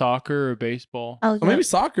 either soccer or baseball. I'll or maybe go.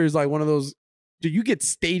 soccer is like one of those. Dude, you get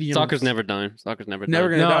stadiums. Soccer's never dying. Soccer's never never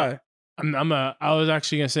dying. gonna No. die. I was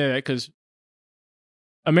actually gonna say that because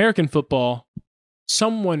American football,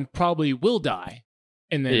 someone probably will die,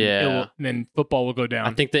 and then Yeah. then football will go down.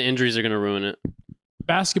 I think the injuries are going to ruin it.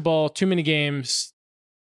 Basketball, too many games,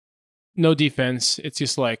 no defense. It's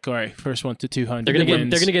just like, all right, first one to 200. They're gonna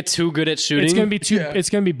wins. get too good at shooting. It's gonna be too. Yeah. It's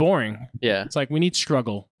gonna be boring. Yeah, It's like we need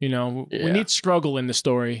struggle. You know, we Yeah. need struggle in the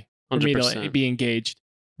story for me to 100%. like, be engaged.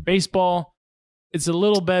 Baseball, it's a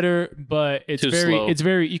little better, but it's Too very. slow. It's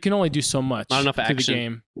very. You can only do so much. Not enough to action. the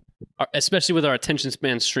game. Especially with our attention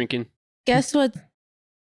spans shrinking. Guess what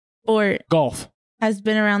sport Golf, has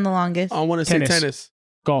been around the longest? I want to say Tennis. tennis.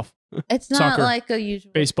 golf, It's not soccer. like a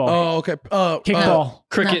usual. baseball, Oh, okay. kickball,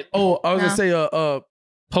 Cricket, Oh, I was No. gonna say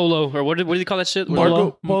polo, or what do you call that shit?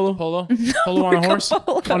 Marco Polo. polo, No, polo on a Marco horse,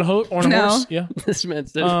 Polo. on a No. horse. Yeah. This man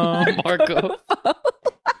said Um, Marco.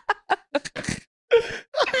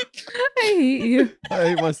 I hate you. I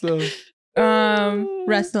hate myself.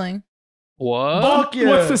 Wrestling. What? Fuck yeah.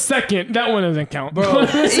 What's the second? That one doesn't count, Bro.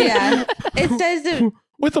 Yeah. It says that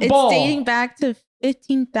With the it's ball. dating back to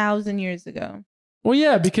 15,000 years ago. Well,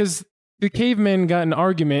 yeah, because the cavemen got an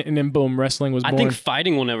argument, and then boom, wrestling was I born. think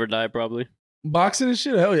fighting will never die, probably. Boxing and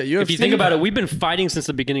shit. Hell yeah. UFC. If you think about it, we've been fighting since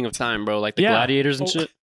the beginning of time, bro. Like the Yeah. gladiators and Oh. shit.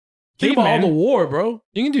 think about all Caveman. the war, bro.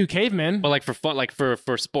 You can do cavemen. But like for fun, like for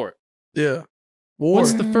sport. Yeah. War.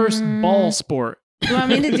 What's the first ball sport? You want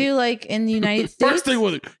me to do like in the United States? First thing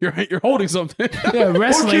was you're holding something. Yeah,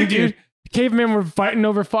 wrestling, Or kicking. dude. Cavemen were fighting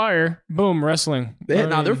over fire. Boom, wrestling.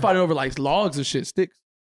 They're fighting over like logs and shit, sticks.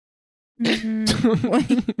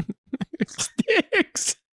 Mhm.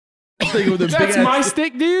 sticks. I'm thinking with the That's big my ass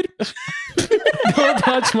stick, dude. Don't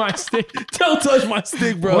touch my stick. Don't touch my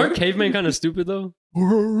stick, bro. Weren't cavemen kind of stupid though?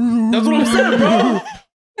 That's what I'm saying, bro.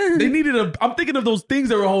 They needed I'm thinking of those things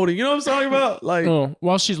they were holding. You know what I'm talking about? Like Oh,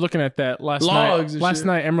 while she's looking at that, last Logs and shit.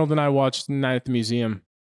 night, Emerald and I watched Night at the Museum.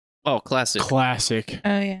 Oh, classic. Classic.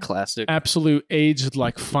 Oh yeah. Classic. Absolute aged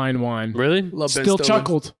like fine wine. Really? love Ben Still Stiller.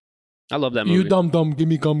 chuckled. I love that movie. You dumb, give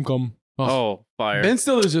me gum. Oh, fire. Ben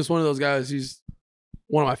Stiller is just one of those guys. He's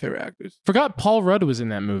one of my favorite actors. Forgot Paul Rudd was in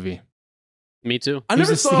that movie. Me too. I He was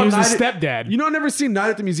never a- saw he was a Night at- stepdad. You know, I never seen Night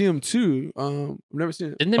at the Museum 2. I've never seen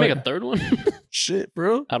it. Didn't they Oh, make yeah. a third one? Shit,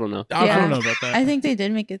 bro. I don't know. I Yeah. don't know about that. I think they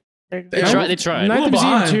did make it third. They one. tried- They tried. Night A at the little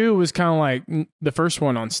Museum behind. 2 was kind of like the first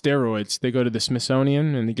one on steroids. They go to the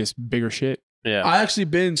Smithsonian and it gets bigger shit. Yeah. I actually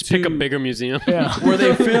been to Pick a bigger museum. Yeah. where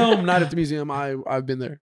they film Night at the Museum. I've been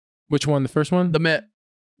there. Which one? The first one? The Met.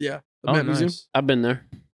 Yeah, the Oh, Met Museum. nice. I've been there.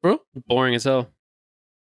 Bro? Boring as hell.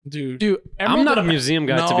 Dude. Dude, I'm not a museum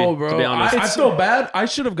guy No, to bro. be honest. I feel bad. I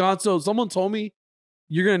should have gone. So someone told me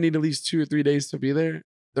you're gonna need at least 2 or 3 days to be there.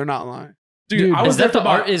 They're not lying, Dude, I is was there that for the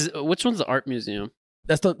about, art? Is which one's the art museum?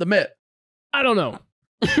 That's the Met. I don't know.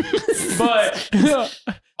 But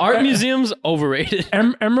art museums overrated.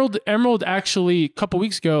 Emerald actually, a couple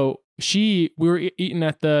weeks ago, we were eating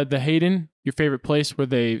at the Hayden, your favorite place where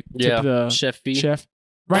they tip the Chef fee. chef.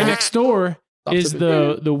 Right next door Stop is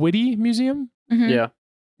tipping. the Whitty Museum, Mhm. Yeah.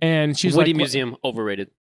 and she's Woody like, Museum overrated.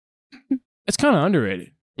 It's kind of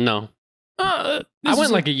underrated. No, I This went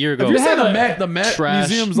is like a year ago. If you're saying had the Met trash.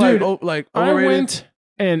 museum's Dude, like I overrated. went,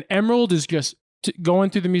 and Emerald is just going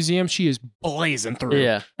through the museum. She is blazing through.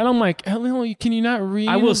 Yeah, And I'm like, hello, can you not read?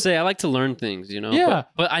 I will say I like to learn things, you know. Yeah.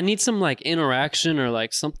 but I need some like interaction or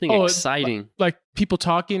like something Oh, exciting, like people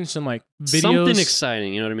talking, some like videos. something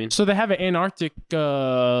exciting. You know what I mean? So they have an Antarctic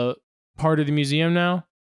part of the museum now.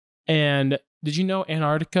 And did you know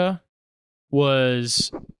Antarctica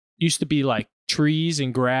used to be like trees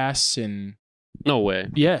and grass and No way.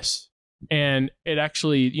 yes. And it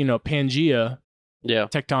actually, Pangea, Yeah.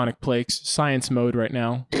 tectonic plates, science mode right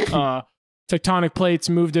now. Tectonic plates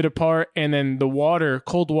moved it apart, and then the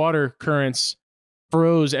cold water currents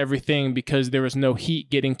froze everything because there was no heat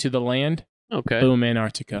getting to the land. Okay. Boom,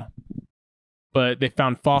 Antarctica. But they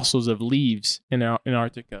found fossils of leaves in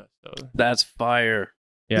Antarctica. So That's fire.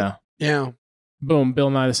 yeah. Yeah. Boom, Bill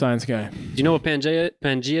Nye the Science Guy. Do you know what Pangea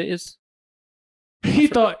is? He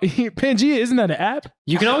thought Pangea, isn't that an app?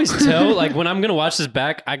 You can always tell, like when I'm gonna watch this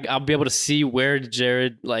back, I'll be able to see where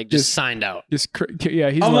Jared like just Just- signed out. He's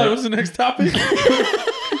I'm like, what's the next topic?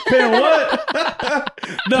 Man, what?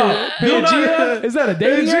 No, Pangea? Is that a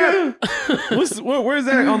dating app? Pangea? Where's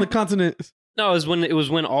that on the continent? No, it was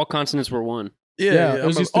when all continents were one. Yeah, it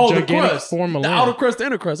was just the gigantic form of the land. outer crust, the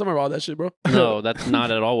inner crust. I remember all that shit, bro. No, that's not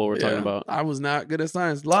at all what we're talking Yeah, about. I was not good at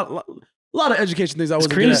science. A lot of education things I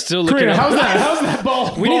wasn't good Karina's at. still looking Karina, at how's that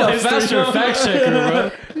ball? We need ball a history, faster bro? fact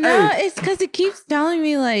checker, bro. No, it's because it keeps telling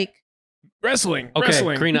me like Wrestling. Okay,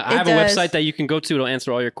 Wrestling. Karina, I It have a does. website that you can go to. It'll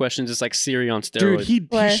answer all your questions. It's like Siri on steroids. Dude, he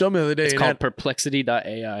What? showed me the other day. it's and called that-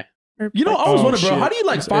 perplexity.ai. you know, I was Oh, wondering, bro, shit. how do you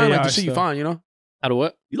like It's find like AI the shit you stuff. find? You know, How to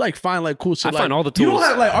what? you like find like cool shit. I like, find all the You don't tools.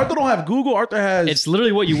 have like Arthur don't have Google. Arthur has It's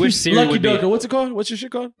literally what you wish Siri Lucky would be. Duck. Or what's it called? What's your shit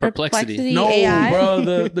called? Perplexity. No, AI. bro,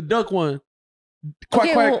 the duck one. Quack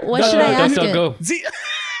Okay, quack. well, what should I ask it? Go. See,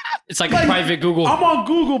 It's like Like, a private Google. I'm on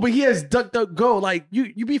Google, but he has DuckDuckGo. Like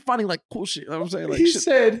you be finding like cool shit. You know what I'm saying, like he shit.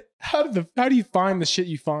 said, how do you find the shit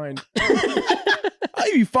you find? How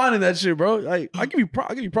you be finding that shit, bro? Like I give you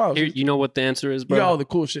props. Here, you know what the answer is, You got all bro? the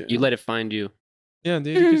cool shit. You let it find you. Yeah,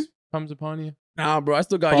 dude, it just comes upon you. Nah, bro. I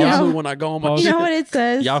still got You Yahoo know- when I go on my Oh, You shit. know what it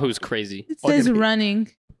says? Yahoo's crazy. It says Okay. running.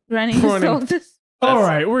 Running. So this- All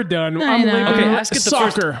right, we're done. I I'm know. leaving. Okay, ask it the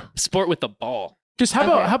first- soccer. Sport with the ball. Just how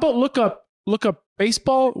Okay. about look up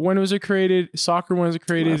baseball, when was it created, soccer, when was it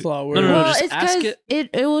created? That's a lot No, weird. no, well, just it's ask because it.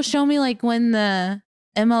 it will show me like when the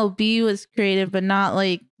MLB was created, but not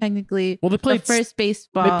like technically Well, they the played first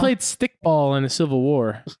baseball. they played stickball in the Civil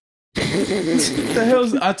War. What the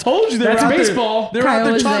hell's? I told you they That's were out baseball. There, they were out Kyle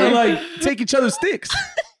there was trying to there. like take each other's sticks.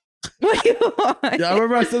 What do you want? Yeah, I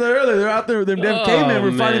remember I said that earlier. They're out there. Them damn Oh, cavemen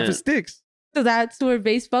were fighting man. for sticks. So that's where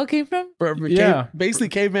baseball came from? Yeah. Basically,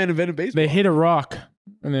 caveman invented baseball. They hit a rock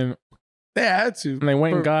and then They had to. they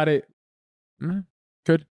went and got it.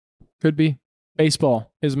 Could be.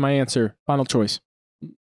 Baseball is my answer. Final choice.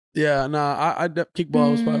 Yeah, nah.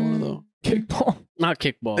 Kickball was probably one of those. Kickball. Not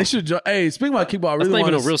kickball. They should. Hey, speaking about kickball, I That's really not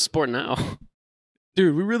even want a real sport now.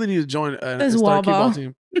 Dude, we really need to join a There's start wall ball. kickball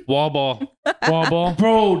team. Wall ball. Wall ball.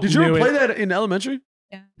 Bro, did you Knew ever play it. that in elementary?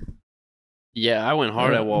 Yeah, I went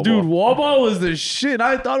hard at wall Dude, ball. wall ball was the shit.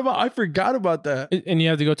 I forgot about that. And you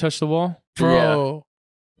have to go touch the wall? Bro.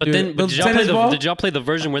 But Dude, then, the did y'all play tennis ball? did y'all play the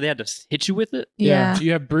version where they had to hit you with it? Yeah.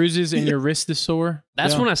 You have bruises and your wrist is sore.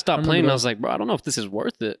 That's Yeah. when I stopped remember playing. And I that. was like, bro, I don't know if this is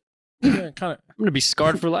worth it. Yeah, kind of I'm gonna be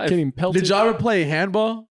scarred for life. getting pelted. Did y'all ever play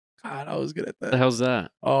handball? God, I was good at What the that. hell's that?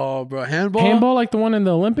 Oh, bro. Handball? Handball like the one in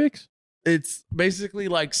the Olympics? It's basically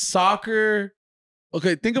like soccer.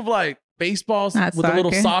 Okay, think of like baseball Not with a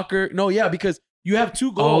little soccer. soccer. No, yeah, because you have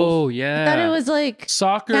two goals. Oh I yeah. thought it was like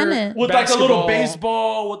Soccer. Tennis. With like a little basketball.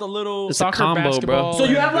 baseball, with a little. It's a Soccer, combo, bro. basketball, So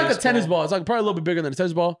you have like a baseball. tennis ball. It's like probably a little bit bigger than a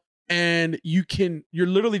tennis ball, and you're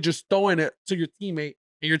literally just throwing it to your teammate,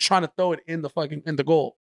 and you're trying to throw it in the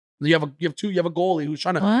goal. You have a goalie who's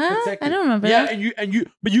trying to what? protect I it. don't remember Yeah, that.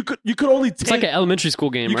 but you could only take. It's like an elementary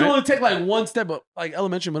school game, you can right? only take like one step up, like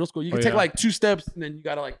elementary, middle school. You can Oh, take yeah. like two steps, and then you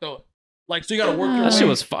gotta like throw it. Like so, you gotta work your That way. shit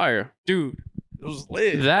was fire. Dude, it was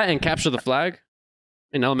lit, That and capture the flag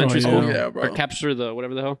in elementary Oh, school. yeah, bro. Or capture the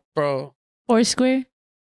whatever the hell. bro. Foursquare.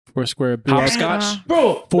 Foursquare. Hopscotch.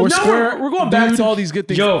 Bro, Foursquare, now we're going back dude. to all these good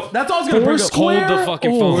things. Yo, that's all I was gonna bring up. Foursquare. Hold the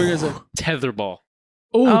fucking Oh, phone. what are you gonna say? Tetherball.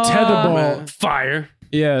 Oh, Oh, tetherball. man. Fire.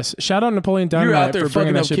 Yes. Shout out Napoleon You're Dynamite out there for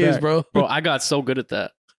bringing fucking that up shit kids, back. bro. Bro, I got so good at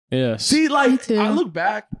that. Yes. See, Me like too. I look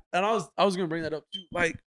back, and I was gonna bring that up too.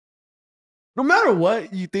 Like, no matter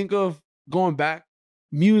what you think of going back,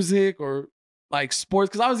 music or like sports.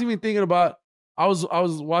 Because I was even thinking about, I was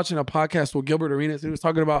watching a podcast with Gilbert Arenas. He was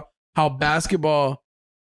talking about how basketball,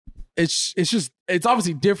 it's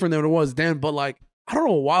obviously different than it was then, but like I don't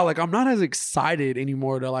know why, like I'm not as excited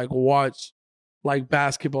anymore to like watch like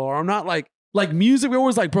basketball, or I'm not like music. We're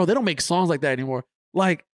always like, bro, they don't make songs like that anymore.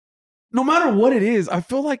 Like no matter what it is, I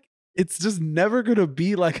feel like it's just never gonna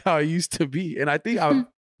be like how it used to be. And I think I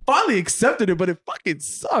finally accepted it, but it fucking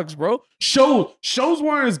sucks, bro. Shows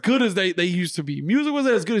weren't as good as they used to be. Music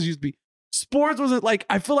wasn't as good as it used to be. Sports wasn't like,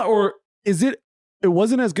 I feel like, or is it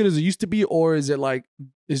wasn't as good as it used to be, or is it like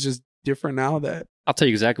it's just different now that I'll tell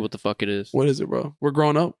you exactly what the fuck it is. what is it, bro? We're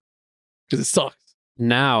growing up? Because it sucks.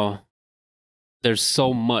 Now, there's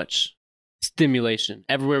so much stimulation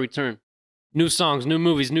everywhere we turn. New songs, new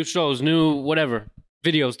movies, new shows, new whatever,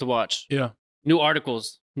 videos to watch. Yeah. New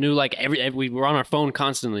articles, new like we're on our phone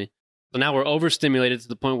constantly. So now we're overstimulated to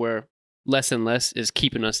the point where less and less is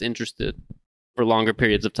keeping us interested for longer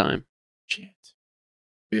periods of time. Shit.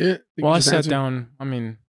 Yeah. Well, I sat down. I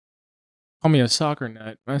mean, call me a soccer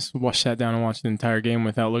nut. Sat down and watched the entire game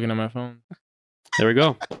without looking at my phone. There we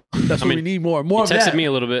go. That's I what mean, we need more. You More of texted that. me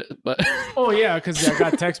a little bit, but Oh yeah, because I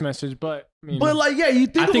got text message. But I mean, But like, yeah, you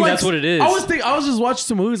think I of, think like, that's what it is. I was just watching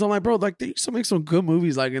some movies. I'm like, bro, like they used to make some good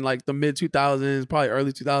movies, like in like the mid 2000s, probably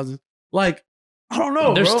early 2000s. Like, I don't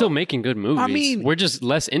know. They're bro. still making good movies. mean, we're just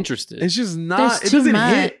less interested. It's just not. There's It too doesn't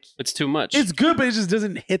much. hit. It's too much. It's good, but it just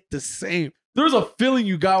doesn't hit the same. There's a feeling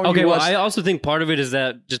you got when Okay, you well, watch. I also think part of it is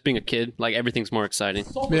that just being a kid, like everything's more exciting.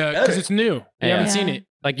 so much yeah, better. because it's new. You Yeah. haven't Yeah. seen it,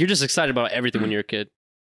 Like you're just excited about everything when you're a kid.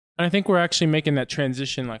 and I think we're actually making that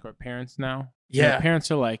transition. Like our parents now. Yeah. Our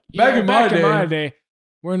parents are like, Back in my day,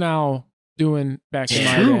 we're now doing back in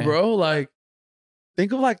my true, day. bro. Like,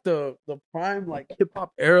 think of like the prime like hip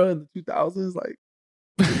hop era in the 2000s. Like,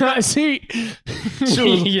 See,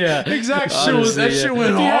 Yeah. exactly. Honestly, that yeah. shit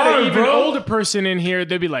went If you had an hard, even bro. older person in here,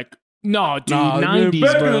 they'd be like, "No, dude, Nah, man, 90s,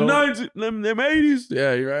 back bro." in the 90s, them 80s.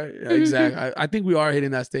 Yeah, you're right. Yeah, exactly. I think we are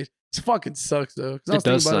hitting that stage. It fucking sucks though. Because I was It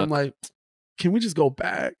does thinking about it, I'm like, can we just go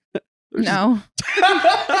back? No.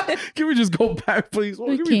 Can we just go back, please? Well,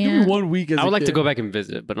 We give me can't. 1 week. As I a would like to kid. go back and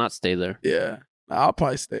visit, but not stay there. Yeah, I'll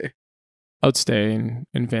probably stay. I would stay and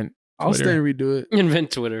invent. I'll Twitter. stay and redo it.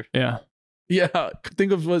 Invent Twitter. Yeah, Yeah,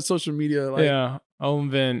 think of what social media like. yeah. I'll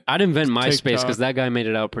invent. I'd invent MySpace TikTok. because that guy made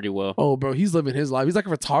it out pretty well. Oh, bro, he's living his life. He's like a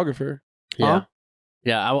photographer. Yeah. Huh?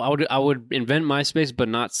 Yeah, I would invent MySpace, but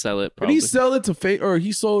not sell it. Did Probably. he sell it to fake or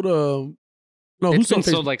he sold? No, who It's been sold?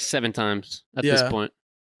 sold like 7 times at this Yeah. point.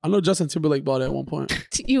 I know Justin Timberlake bought it at one point.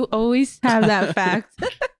 You always have that fact.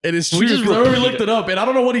 It is We true. just Because I already repeat looked it. it up, and I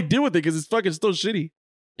don't know what he did with it because it's fucking still shitty.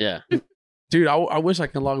 Yeah. Dude, I wish I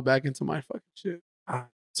can log back into my fucking shit.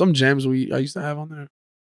 Some gems I used to have on there.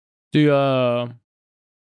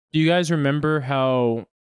 Do you guys remember how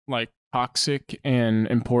like toxic and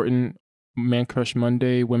important Man Crush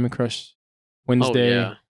Monday, Women Crush Wednesday, Oh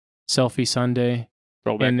yeah. Selfie Sunday,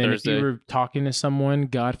 Throwback and then Thursday. if you were talking to someone,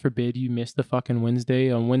 God forbid you missed the fucking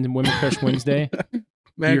Wednesday on Women Crush Wednesday.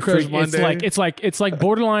 Man you're Crush freak- Monday. It's like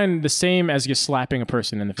borderline the same as you slapping a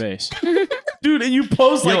person in the face. Dude, and you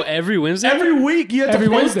post like Yo, every Wednesday. every week. You had Every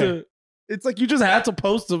to post Wednesday. it. It's like you just had to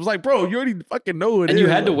post it. It was like, bro, you already fucking know who it and is. you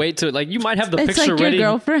had to wait to like you might have the It's picture like ready.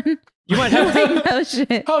 your girlfriend. You might have like, no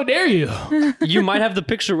shit. How dare you? you might have the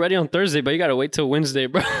picture ready on Thursday, but you gotta wait till Wednesday,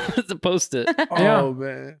 bro, to post it. Oh Yeah.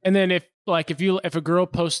 man. And then if a girl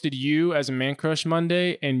posted you as a Man Crush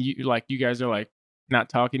Monday and you guys are like not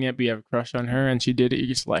talking yet, but you have a crush on her and she did it, you're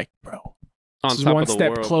just like, bro, On this is top one of the step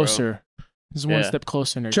world, bro. closer. This is one Yeah. step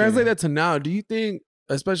closer. in her Translate journey. that to now. Do you think,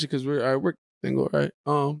 especially because we're single, right?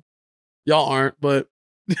 Y'all aren't, but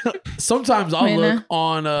sometimes I'll Raina. look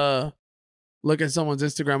on look at someone's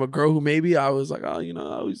Instagram, a girl who maybe I was like, oh, I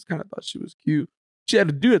always kind of thought she was cute. She had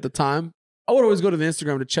a dude at the time. I would always go to the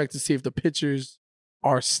Instagram to check to see if the pictures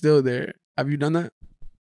are still there. Have you done that?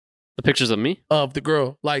 The pictures of me. Of the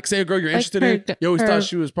girl. Like, say a girl you're Like interested her- in, you always her- thought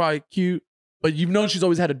she was probably cute, but you've known she's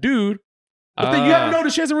always had a dude. But then you haven't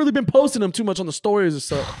noticed she hasn't really been posting them too much on the stories or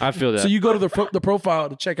so. I feel that. So you go to the profile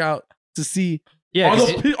to check out to see yeah, are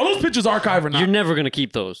 'cause those pictures archived or not. you're never gonna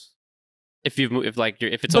keep those if it's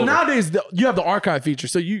But over. nowadays you have the archive feature,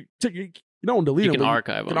 so you don't delete you them. can but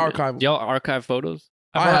archive can them. archive 'em. Do y'all archive photos?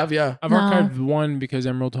 I have, yeah. I've No. archived one because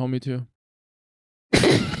Emerald told me to.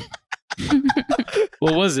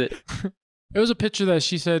 What was it? It was a picture that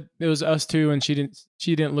she said it was us two, and she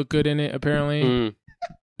didn't look good in it apparently, Mm, You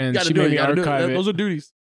and gotta she do it. made You me gotta do archive it. it. Those are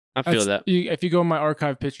duties. I feel that. If you go in my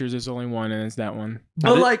archive pictures, there's only one, and it's that one.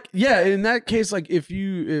 But did- like, yeah, in that case, like if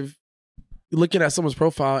you're looking at someone's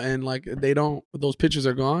profile and like those pictures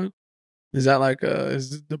are gone, Is that like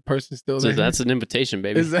is the person still So there? that's an invitation,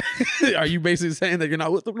 baby. Is that, are you basically saying that you're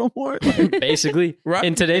not with them no more? Basically, Right.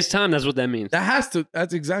 in today's time, that's what that means.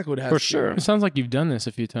 That's exactly what it has For to be. sure. It sounds like you've done this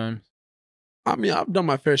a few times. I mean, I've done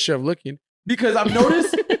my fair share of looking because I've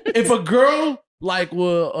noticed if a girl like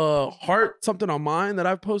will heart something on mine that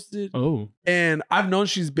I've posted, Oh, and I've known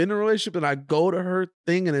she's been in a relationship, and I go to her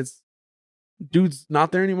thing and it's dude's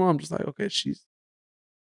not there anymore. I'm just like, okay,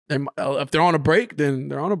 if they're on a break, then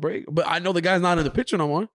they're on a break. But I know the guy's not in the picture no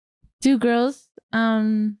more. Do girls,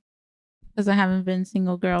 because I haven't been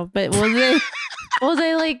single girl, but will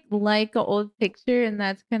they like an old picture and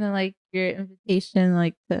that's kind of like your invitation,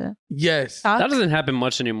 like to Yes. talk? That doesn't happen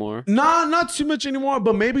much anymore. Not too much anymore,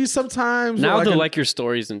 but maybe sometimes Now they'll a- like your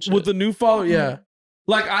stories and shit. with the new follower. Yeah.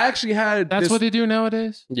 Like I actually had that's this, what they do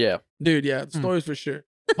nowadays. yeah. dude, yeah, stories for sure.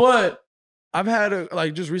 But I've had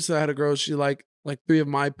just recently I had a girl, she liked like 3 of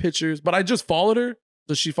my pictures, but I just followed her.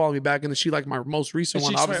 So she followed me back and then she liked my most recent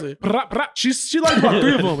one, obviously. She liked about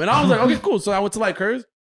 3 of them. And I was like, okay, cool. So I went to like hers.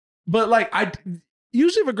 But like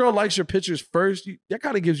usually if a girl likes your pictures first, that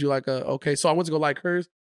kind of gives you like okay. So I went to go like hers.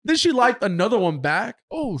 Then she liked another one back.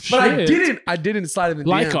 Oh shit! But I didn't slide in the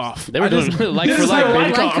like DMs. off. They were I doing just like didn't for like, slide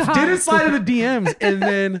baby. Like off. Didn't slide in the DMs. And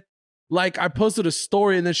then like I posted a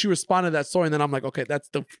story and then she responded to that story. And then I'm like, okay, let's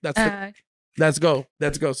go.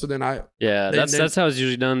 So then I Yeah, Then- that's how it's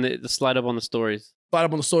usually done. They slide up on the stories. slide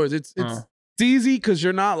up on the stories. It's easy because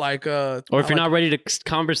you're not like Or if you're not ready to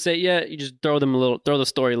conversate yet, you just throw the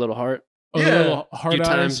story a little heart. Oh, Yeah. the little heart Few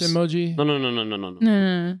eyes times. emoji. No. No.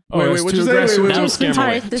 Oh, Wait, that's what'd too you say? aggressive. Wait, That was scare me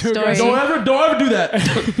away. Heart the Too story. aggressive. don't ever do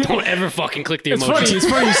that. Don't ever fucking click the It's emoji. funny. It's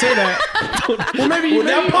funny you say that. Well, maybe When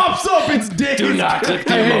that pops up, it's dick. Do not click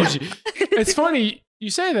the Hey. emoji. It's funny you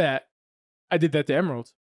say that. I did that to Emerald.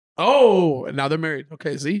 Oh, and now they're married.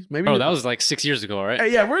 Okay, see, maybe. Bro, that was like 6 years ago, right?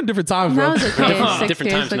 Hey, yeah, we're in different times, bro. That was okay.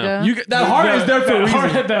 Different 6 years times now. ago. That heart is there for a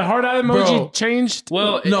reason. The heart eye emoji Bro. changed.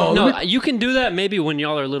 Well, No, no, let you can do that maybe when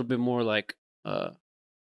y'all are a little bit more like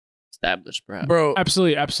established, perhaps. Bro,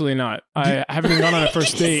 Absolutely not. I haven't even gone on a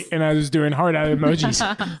first date and I was doing heart eye emojis.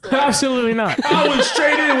 Absolutely not. I went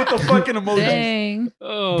straight in with the fucking emojis. Dang.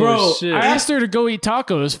 Oh, Bro, shit. I asked her to go eat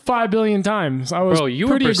tacos 5 billion times. I was Bro, you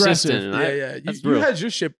were pretty persistent. aggressive. and Yeah. that's You real. had your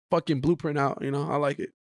shit fucking blueprint out. You know, I like it.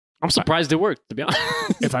 I'm surprised it worked, to be honest.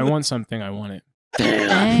 If I want something, I want it.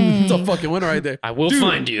 Damn. It's a Dang. fucking winner right there. I will Dude.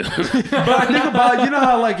 find you. But I think about, you know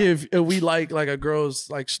how like if we like a girl's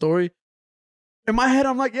like story, in my head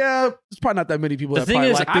I'm like, yeah, there's probably not that many people The that thing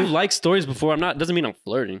probably is, liked I've it. liked stories before. doesn't mean I'm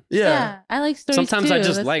flirting. Yeah. I like stories Sometimes too. I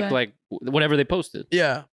just That's like why. like whatever they posted.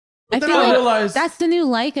 Yeah. I But then feel I like realized That's the new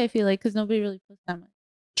like, I feel like, because nobody really posts that much.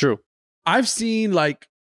 True. I've seen like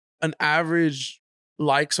an average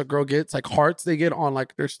likes a girl gets, like hearts they get on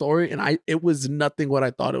like their story, and it was nothing what I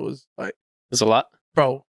thought it was. Like, It's a lot.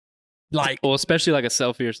 bro, like, Well, especially like a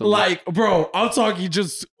selfie or something. like, bro, I'm talking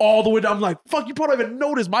just all the way down. I'm like, fuck, you probably even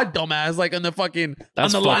noticed my dumb ass like in the fucking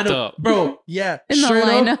That's on the fucked lineup, up. bro. Yeah, In the straight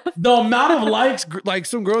up, lineup. the amount of likes like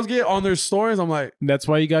some girls get on their stories, I'm like, That's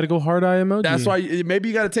why you got to go heart eye emoji. that's why maybe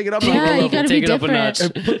you got to take it up. Yeah, another you level gotta Take be it up a different. notch.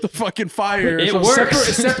 and put the fucking fire. It or something.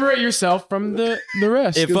 works. Separate yourself from the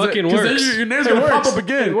rest. It fucking 'Cause then works. your name's It gonna pop works. up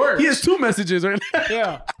again. It works. He has 2 messages right now.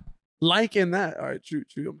 Yeah. Liking that. All right, true.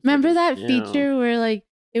 Remember that Yeah. feature where like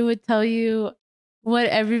it would tell you what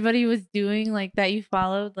everybody was doing, like that you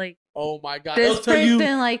followed, like Oh my god! this It'll tell person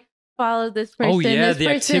you. like followed this person. Oh, yeah, this the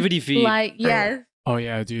person, activity feed. Like yes, Oh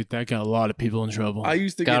yeah, dude, that got a lot of people in trouble. I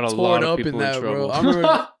used to Got get a torn lot of up in people in that, bro. trouble. I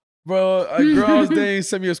remember, bro, a girl I was dating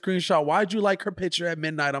sent me a screenshot. Why'd you like her picture at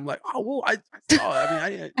midnight? I'm like, oh, well, I saw it. I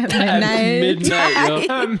mean, at midnight,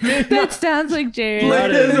 yo. That sounds like Jared.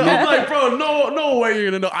 Blood I'm like, bro, no way you're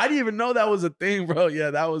gonna know. I didn't even know that was a thing, bro.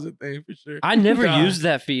 Yeah, that was a thing for sure. I never God. used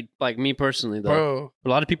that feed, like me personally, though. Bro, A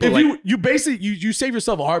lot of people if like. you basically you save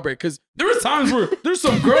yourself a heartbreak because there was times where there's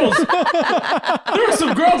some girls, there were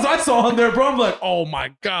some girls I saw on there, bro. I'm like, oh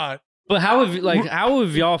my god. But how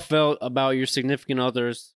have y'all felt about your significant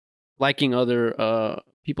others liking other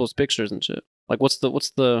people's pictures and shit? Like, what's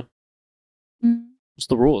the Mm.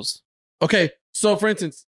 rules? Okay, so for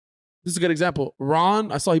instance, this is a good example.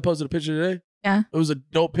 Ron, I saw he posted a picture today. Yeah. It was a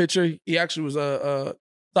dope picture. He actually was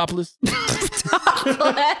topless.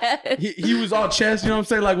 he was all chest, you know what I'm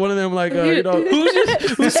saying? Like one of them, like you know,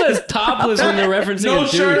 Who says topless when they're referencing no a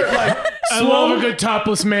dude? shirt, like I love a good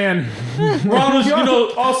topless man. Ron was, you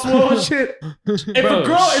know, all swole and shit. If Bro, a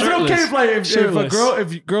girl, is it okay shirtless. if like if a Shirtless. girl,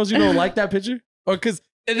 if girls, you know, like that picture, or because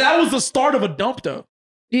that was the start of a dump though,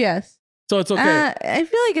 Yes. so it's okay. I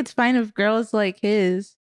feel like it's fine if girls like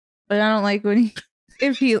his, but I don't like when he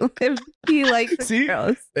if he likes See?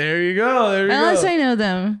 girls. There you go. There you Unless go. I know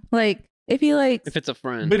them. Like If you like, If it's a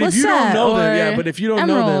friend. But if What's you don't that? know them, yeah. Or But if you don't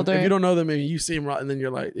know Emerald them, or- if you don't know them and you see them, and then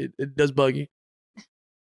you're like, it does bug you.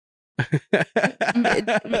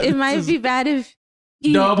 it might be bad if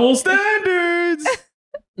you. double standards.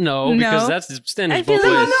 No, because No. that's standard I both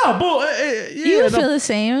feel ways. like- No, but yeah, You no. feel the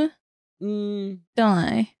same. Mm, Don't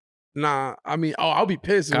lie. nah, I mean, I'll be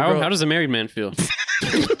pissed. if a Kyle, girl- how does a married man feel?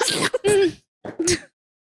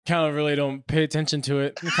 Kind of really don't pay attention to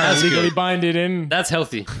it. Kind That's of legally good. bind it in. That's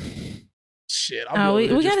healthy. Shit, Oh, we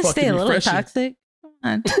gotta stay a little toxic. Come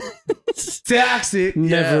on. Toxic.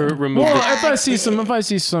 Never Yeah. remove Well, it. if I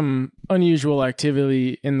see some unusual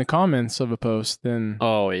activity in the comments of a post, then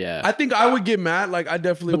Oh yeah. I think I would get mad. Like I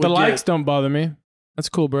definitely but would the get, likes don't bother me. That's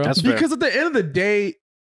cool, bro. That's fair. because at the end of the day,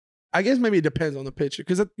 I guess maybe it depends on the picture.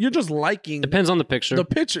 Because you're just liking Depends on the picture. the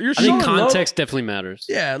picture. You're I think showing love. context definitely matters.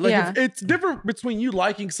 Yeah, like Yeah. if it's different between you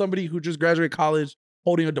liking somebody who just graduated college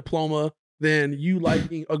holding a diploma than you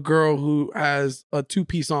liking a girl who has a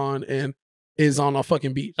 2-piece on and is on a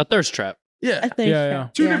fucking beach. A thirst trap. Yeah, Yeah.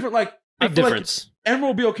 two different like. I Big feel like difference.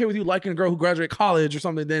 Emerald will be okay with you liking a girl who graduated college or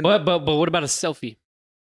something. Then But what about a selfie?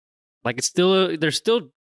 Like it's still there's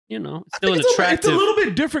still it's still an it's attractive. a little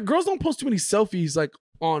bit different. Girls don't post too many selfies like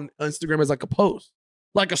on Instagram as like a post,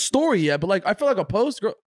 like a story. Yeah, but like I feel like a post,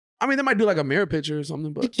 girl. I mean, they might do like a mirror picture or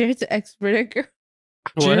something, but Jared's an expert at girl.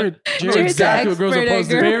 What? Jared, know Jared's exactly an what girls are expert at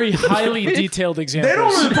posting. girl. very highly detailed they examples.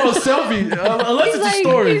 don't really post selfies unless He's it's like, a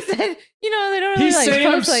story. he said, they don't really He's like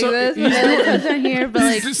saying post I'm like so- this, he's but they like doing- post on here, but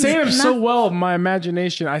like He's saying him so not- well, my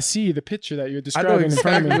imagination. I see the picture that you're I know describing in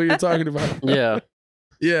front exactly of what me. you're talking about. Yeah.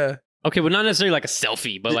 Yeah, Okay, but not necessarily like a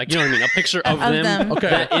selfie, but like you know what I mean, a picture of, Of them, them. Okay.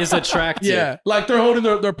 that is attractive. yeah. Like they're holding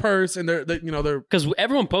their purse and they're they're. Because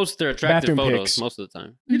everyone posts their attractive Bathroom photos pics. most of the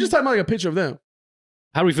time. You're just talking about like a picture of them.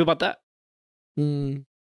 How do we feel about that? Mm.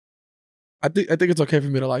 I think it's okay for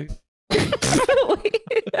me to like.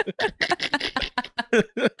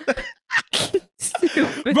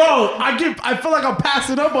 Bro, I feel like I'm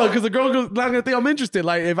passing up on it because the girl not gonna think I'm interested.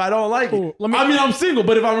 Like if I don't like Cool. it, Let me- I mean I'm single,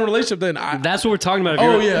 but if I'm in a relationship, then That's what we're talking about. If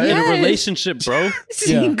Oh, you're yeah. in Yes. a relationship, bro.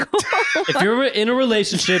 Single. If you're in a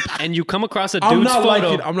relationship and you come across a dude's I'm not photo,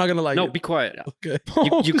 liking. I'm not gonna like no, it. be quiet. Okay.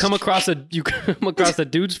 You come across a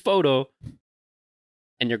dude's photo,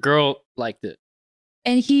 and your girl liked it.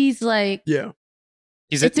 And he's like, Yeah.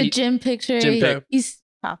 He's it's a gym picture. Gym pic. He's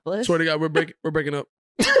topless. Swear to God, we're breaking up.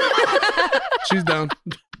 She's down.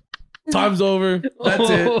 Time's over. That's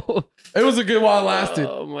it. It was a good while it lasted.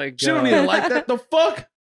 Oh my god. She don't even like that. The fuck?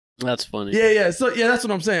 That's funny. Yeah. So yeah, that's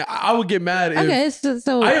what I'm saying. I would get mad if Okay,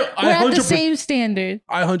 so I we're at the 100% same standard.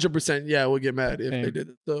 I 100% would get mad if Same. they did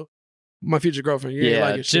it. So my future girlfriend, you ain't Yeah,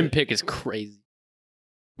 liking gym shit. pic is crazy.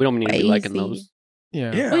 We don't need to be liking Crazy. those.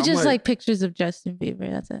 Yeah. Yeah, We I'm just like pictures of Justin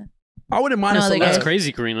Bieber. That's it. I wouldn't mind No, a they celeb. That's guys-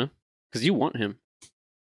 crazy, Karina, because you want him.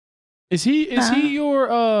 Is he your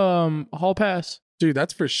hall pass? Dude,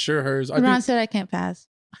 that's for sure hers. I Ron think said I can't pass.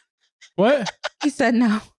 What? He said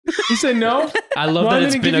no. He said no? I love Ron that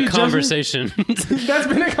it's didn't been give a you judgment? conversation. That's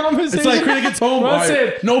been a conversation. it's like Krita gets home. Ron all right,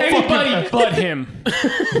 said, no anybody fucking. but him.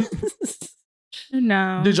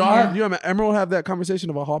 No. Did y'all Yeah. have you and Emerald have that conversation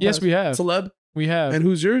about hall Yes, pass? we have. Celeb? We have. And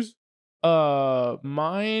who's yours?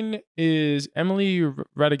 Mine is Emily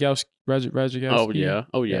Ratajkowski.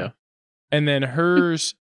 Oh yeah. And then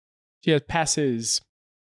hers, she has passes.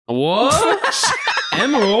 What?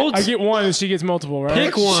 Emerald? I get one and she gets multiple, right?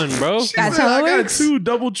 Pick one, bro. She That's said, how it I got works. 2,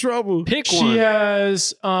 double trouble. Pick She one.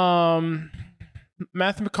 has Matthew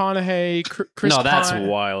McConaughey, Chris No, that's Pine,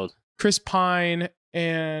 wild. Chris Pine,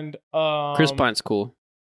 and Chris Pine's cool.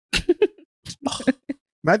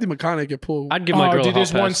 Matthew McConaughey get pulled. I'd give my girl dude, a hall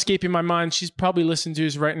there's one pass. escaping my mind. She's probably listening to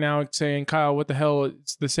us right now, saying, "Kyle, what the hell?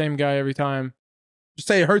 It's the same guy every time." Just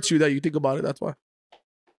say it hurts you that you think about it. That's why.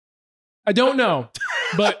 I don't know,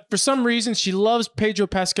 but for some reason, she loves Pedro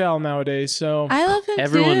Pascal nowadays. So I love him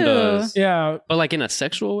Everyone too. does. yeah, But like in a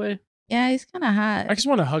sexual way? Yeah, he's kind of hot. I just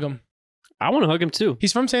want to hug him. I want to hug him too.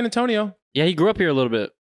 He's from San Antonio. Yeah, he grew up here a little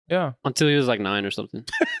bit Yeah, until he was like 9 or something.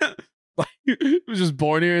 Like, he was just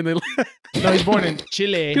born here and they no, he's born in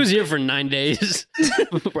Chile. He was here for 9 days,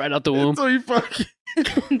 right out the womb. so he fucking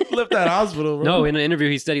left that hospital, bro. No, in an interview,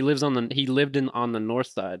 he said he lived on the north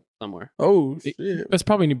side somewhere. Oh shit. That's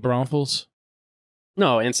probably New Braunfels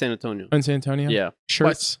No, in San Antonio. in San Antonio. Yeah.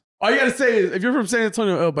 Shirts. All you gotta say is if you're from San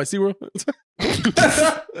Antonio, by SeaWorld.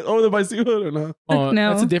 Over there by SeaWorld or not? Oh, No.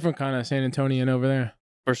 that's a different kind of San Antonian over there.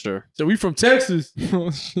 For sure. So we from Texas.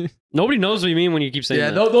 Oh, shit. Nobody knows what you mean when you keep saying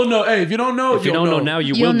Yeah, that. they'll know. Hey, if you don't know, If you don't know now,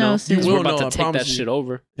 you You'll will know know. soon. Because You we're will about know, I to take that promise you. shit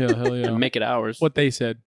over Yeah, hell yeah. and make it ours. What they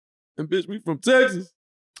said. And bitch, we from Texas.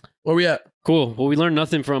 Where we at? Cool. Well, we learned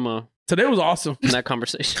nothing from Today was awesome. in that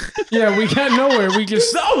conversation. Yeah, we got nowhere. We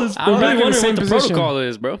just That was I'm back fun. in really the wondering same what the position. protocol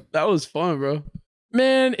is, bro. That was fun, bro.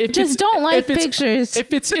 man. If Just it's, don't like if it's- pictures.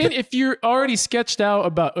 if you're already sketched out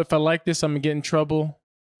about if I like this, I'm gonna get in trouble.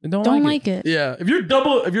 Then don't Don't like like it. Yeah, if you're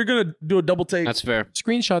gonna do a double take, That's fair. it.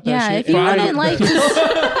 Screenshot that Yeah, shit. if you and hide wouldn't it. like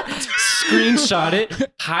this. Screenshot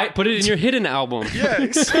it, put it in your hidden album.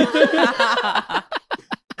 yeah.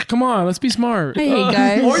 Come on, let's be smart. Hey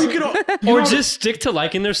guys. Or you can, Or just stick to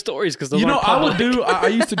liking their stories because those you know, aren't I would public. do. I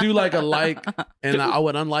used to do like a like, and I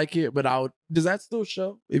would unlike it, but I would. Does that still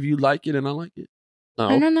show if you like it and unlike it? I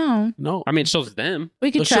No, don't know. No, I mean it shows them.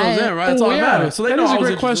 We could it shows try them, it. right? That's all that yeah, matters. So they that know is I a was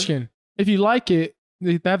great interested. question. If you like it,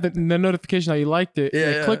 they have the notification that you liked it. Yeah,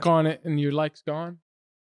 They yeah. click on it and your like's gone.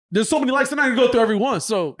 There's so many likes, they're not gonna go through every one.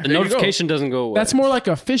 So The there you go. notification doesn't go away. That's more like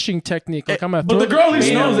a phishing technique. Like I'm a. But the girl at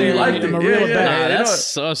least knows that you liked it. I'm a Yeah, real yeah. bad. Nah, they that's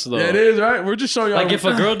know sus though. Yeah, it is right. We're just showing you. Like if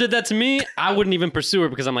a girl did that to me, I wouldn't even pursue her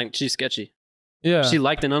because I'm like, she's sketchy. Yeah. She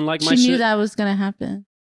liked and unliked my She knew shit. that was gonna happen.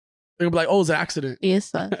 they're gonna be like, "Oh, it's an accident."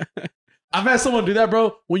 Yes. I've had someone do that,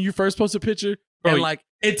 bro. When you first post a picture, Bro, and like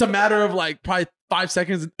it's a matter of like probably 5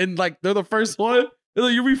 seconds, and like they're the first one. And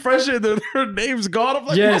like, you refresh it, and their name's gone. I'm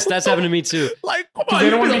like, Yes, what that's the happened to me too. Like, come 'Cause on, they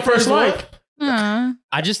you don't be want the to be first one. like.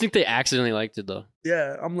 I just think they accidentally liked it though.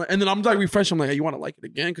 Yeah, I'm like, and then I'm like refresh. I'm like, hey, you want to like it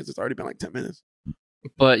again because it's already been like 10 minutes.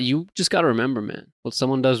 But you just got to remember, man, what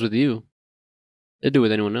someone does with you, they do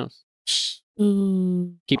with anyone else.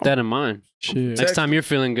 Ooh. Keep that in mind. Shit. Next time you're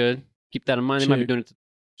feeling good, keep that in mind. They might be Shit. doing it to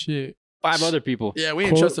Shit. 5 other people. Yeah, we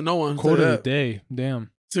ain't Quote- trusting no one. Quarter of Say the that. day.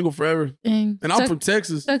 Damn. Single forever, Dang. and I'm from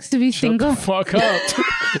Texas. Sucks to be Shut single. the fuck up.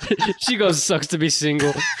 She goes, sucks to be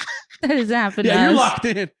single. That doesn't happen. Yeah, to you're us. locked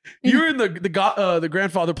in. You're in the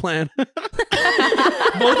grandfather plan. Both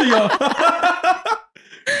of y'all.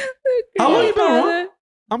 How long you been around?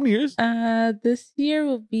 How many years? This year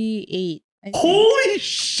will be 8. I think. Holy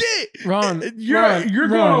shit, Ron, You're Ron, going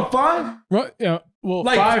Ron. on 5. Right, yeah, well,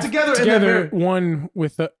 Like, 5 together and then together, married. one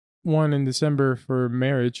with one in December for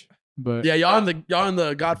marriage. But Yeah, y'all in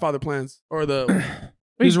the Godfather plans or the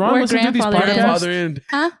does Ron We're listen to these grandfathered in. podcasts? grandfather end.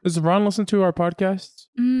 Does Ron listen to our podcasts?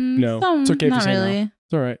 No, Some, it's okay if you not say no. really.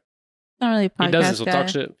 It's all right. Not really a podcast He does this, so guy. talk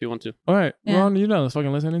shit if you want to. All right, Yeah. Ron, you're not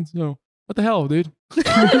fucking listening. So what the hell, dude?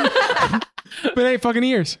 But 8 fucking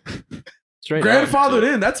years. Straight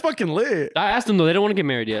Grandfathered in. That's fucking lit. I asked them though, they don't want to get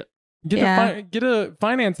married yet. Get a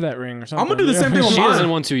finance that ring or something. I'm gonna do the same thing with She mine. doesn't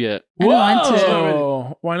want to yet. I don't want to.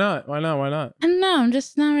 Whoa! Why not? Why not? Why not? I don't know. I'm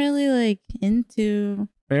just not really like into.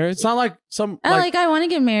 Marriage? It's not like some I want to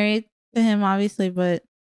get married to him, obviously, but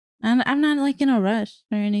I'm not like in a rush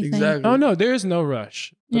or anything. exactly. Oh no, there is no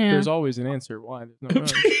rush. But Yeah. there's always an answer. Why there's no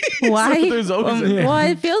rush? Why? There's always a- Yeah. Well,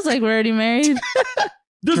 it feels like we're already married.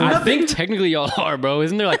 There's I nothing. think technically y'all are, bro.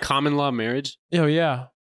 Isn't there like common law marriage? Oh yeah,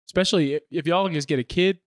 especially if y'all just get a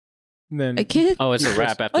kid, then A kid? Oh, it's a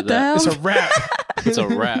wrap after What the that. hell? it's a wrap. It's a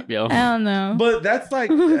wrap, yo. I don't know. But that's like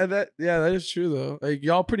that. Yeah, that is true though. Like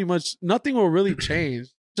y'all pretty much nothing will really change.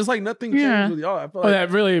 Just like nothing Yeah. changes with y'all. I feel Oh, like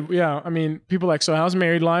that really, yeah. I mean, people like, so how's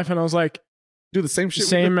married life? And I was like, do the same shit.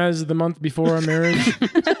 same as the month before our marriage.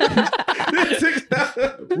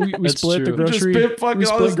 we That's split the true. Just grocery. spent fucking we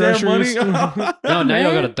all this split damn money. groceries. No, now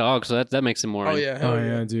y'all got a dog, so that makes it more. Oh yeah, hell Oh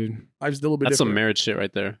yeah, dude. I'm still a bit That's some different. marriage shit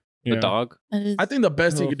right there. Yeah. The dog. That is- I think the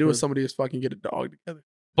best thing you Oh, could do with for- somebody is fucking get a dog together.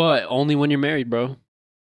 But only when you're married, bro.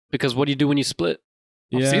 Because what do you do when you split?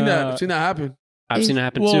 I've seen that. I've seen that happen. I've seen it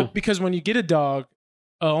happen Well, too. because when you get a dog,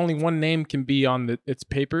 only one name can be on its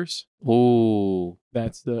papers. Ooh.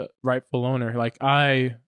 That's the rightful owner. Like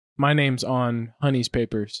my name's on Honey's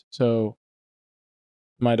papers, so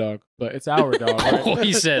my dog, but it's our dog. Right? Oh,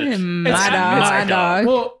 he said it. my It's dog. my My dog.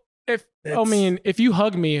 Well, I It's- mean, if you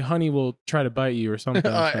hug me, Honey will try to bite you or something.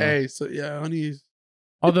 so. Hey, so yeah, honey.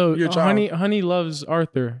 Although your child. Honey loves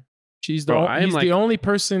Arthur. She's the Bro, I am he's like- the only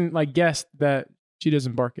person like guest that she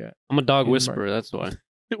doesn't bark at. I'm a dog He's whisperer. That's why.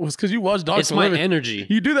 It was because you watch dogs. It's for my living. energy.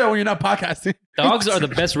 You do that when you're not podcasting. Dogs are the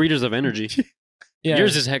best readers of energy. Yeah,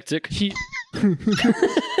 Yours is hectic. he.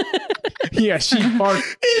 Yeah, she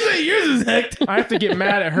barks. He's like, yours is hectic. I have to get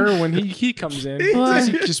mad at her when he comes in. What?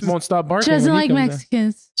 She just won't stop She barking. doesn't when he like comes in.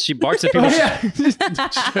 Mexicans. She barks at Oh, people. yeah.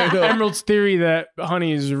 Straight up. Emerald's theory that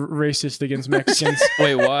Honey is racist against Mexicans.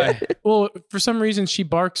 Wait, why? Well, for some reason, she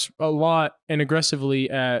barks a lot and aggressively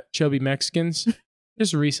at chubby Mexicans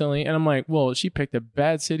just recently. And I'm like, well, she picked a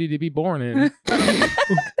bad city to be born in.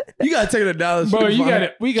 You gotta take it to Dallas. Bro, She'll find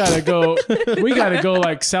it. we gotta go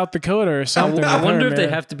like South Dakota or something. I with wonder her, if they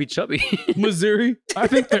man. have to be chubby. Missouri. I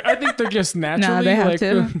think they're just naturally they have like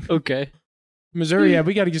to. Okay. Missouri. Yeah,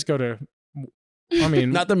 we got to just go to. I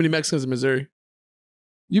mean, Not that many Mexicans in Missouri.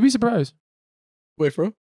 you'd be surprised. Wait,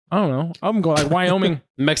 bro. I don't know. I'm going like Wyoming.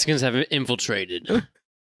 Mexicans have infiltrated.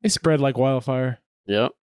 They spread like wildfire.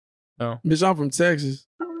 Yep. Bitch, I'm from Texas.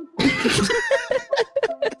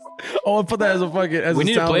 Oh, I put that as a fucking. We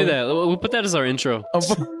need to play that. We'll put that as our intro.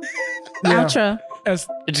 Yeah. Outro. As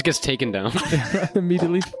It just gets taken down.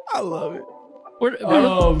 immediately. I love it.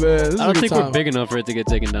 Oh man, this is I a don't good think time. we're big enough for it to get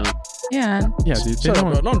taken down. Yeah. Yeah, dude. They Shut up,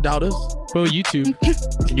 bro. don't. Don't doubt us. Bro, YouTube.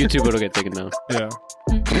 YouTube it'll get taken down. Yeah.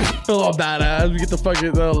 Feel all badass. We get the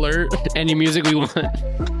fucking alert. Any music we want.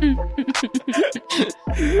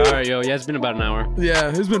 All right, yo. Yeah, it's been about an hour. Yeah,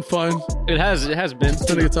 it's been fun. It has been. It's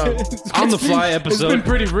been a good time. On the fly It's been episode.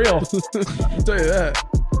 pretty real. I'll tell you that.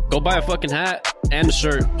 Go buy a fucking hat and a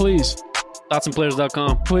shirt. Please.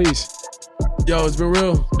 ThoughtsandPlayers.com. Please. Yo, it's been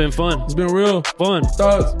real. It's been fun. It's been real. Fun.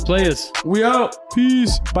 Thoughts. Play us. We out.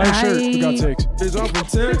 Peace. Buy a shirt, for Bye. God's sakes. Bitch, I'm from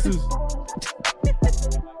Texas.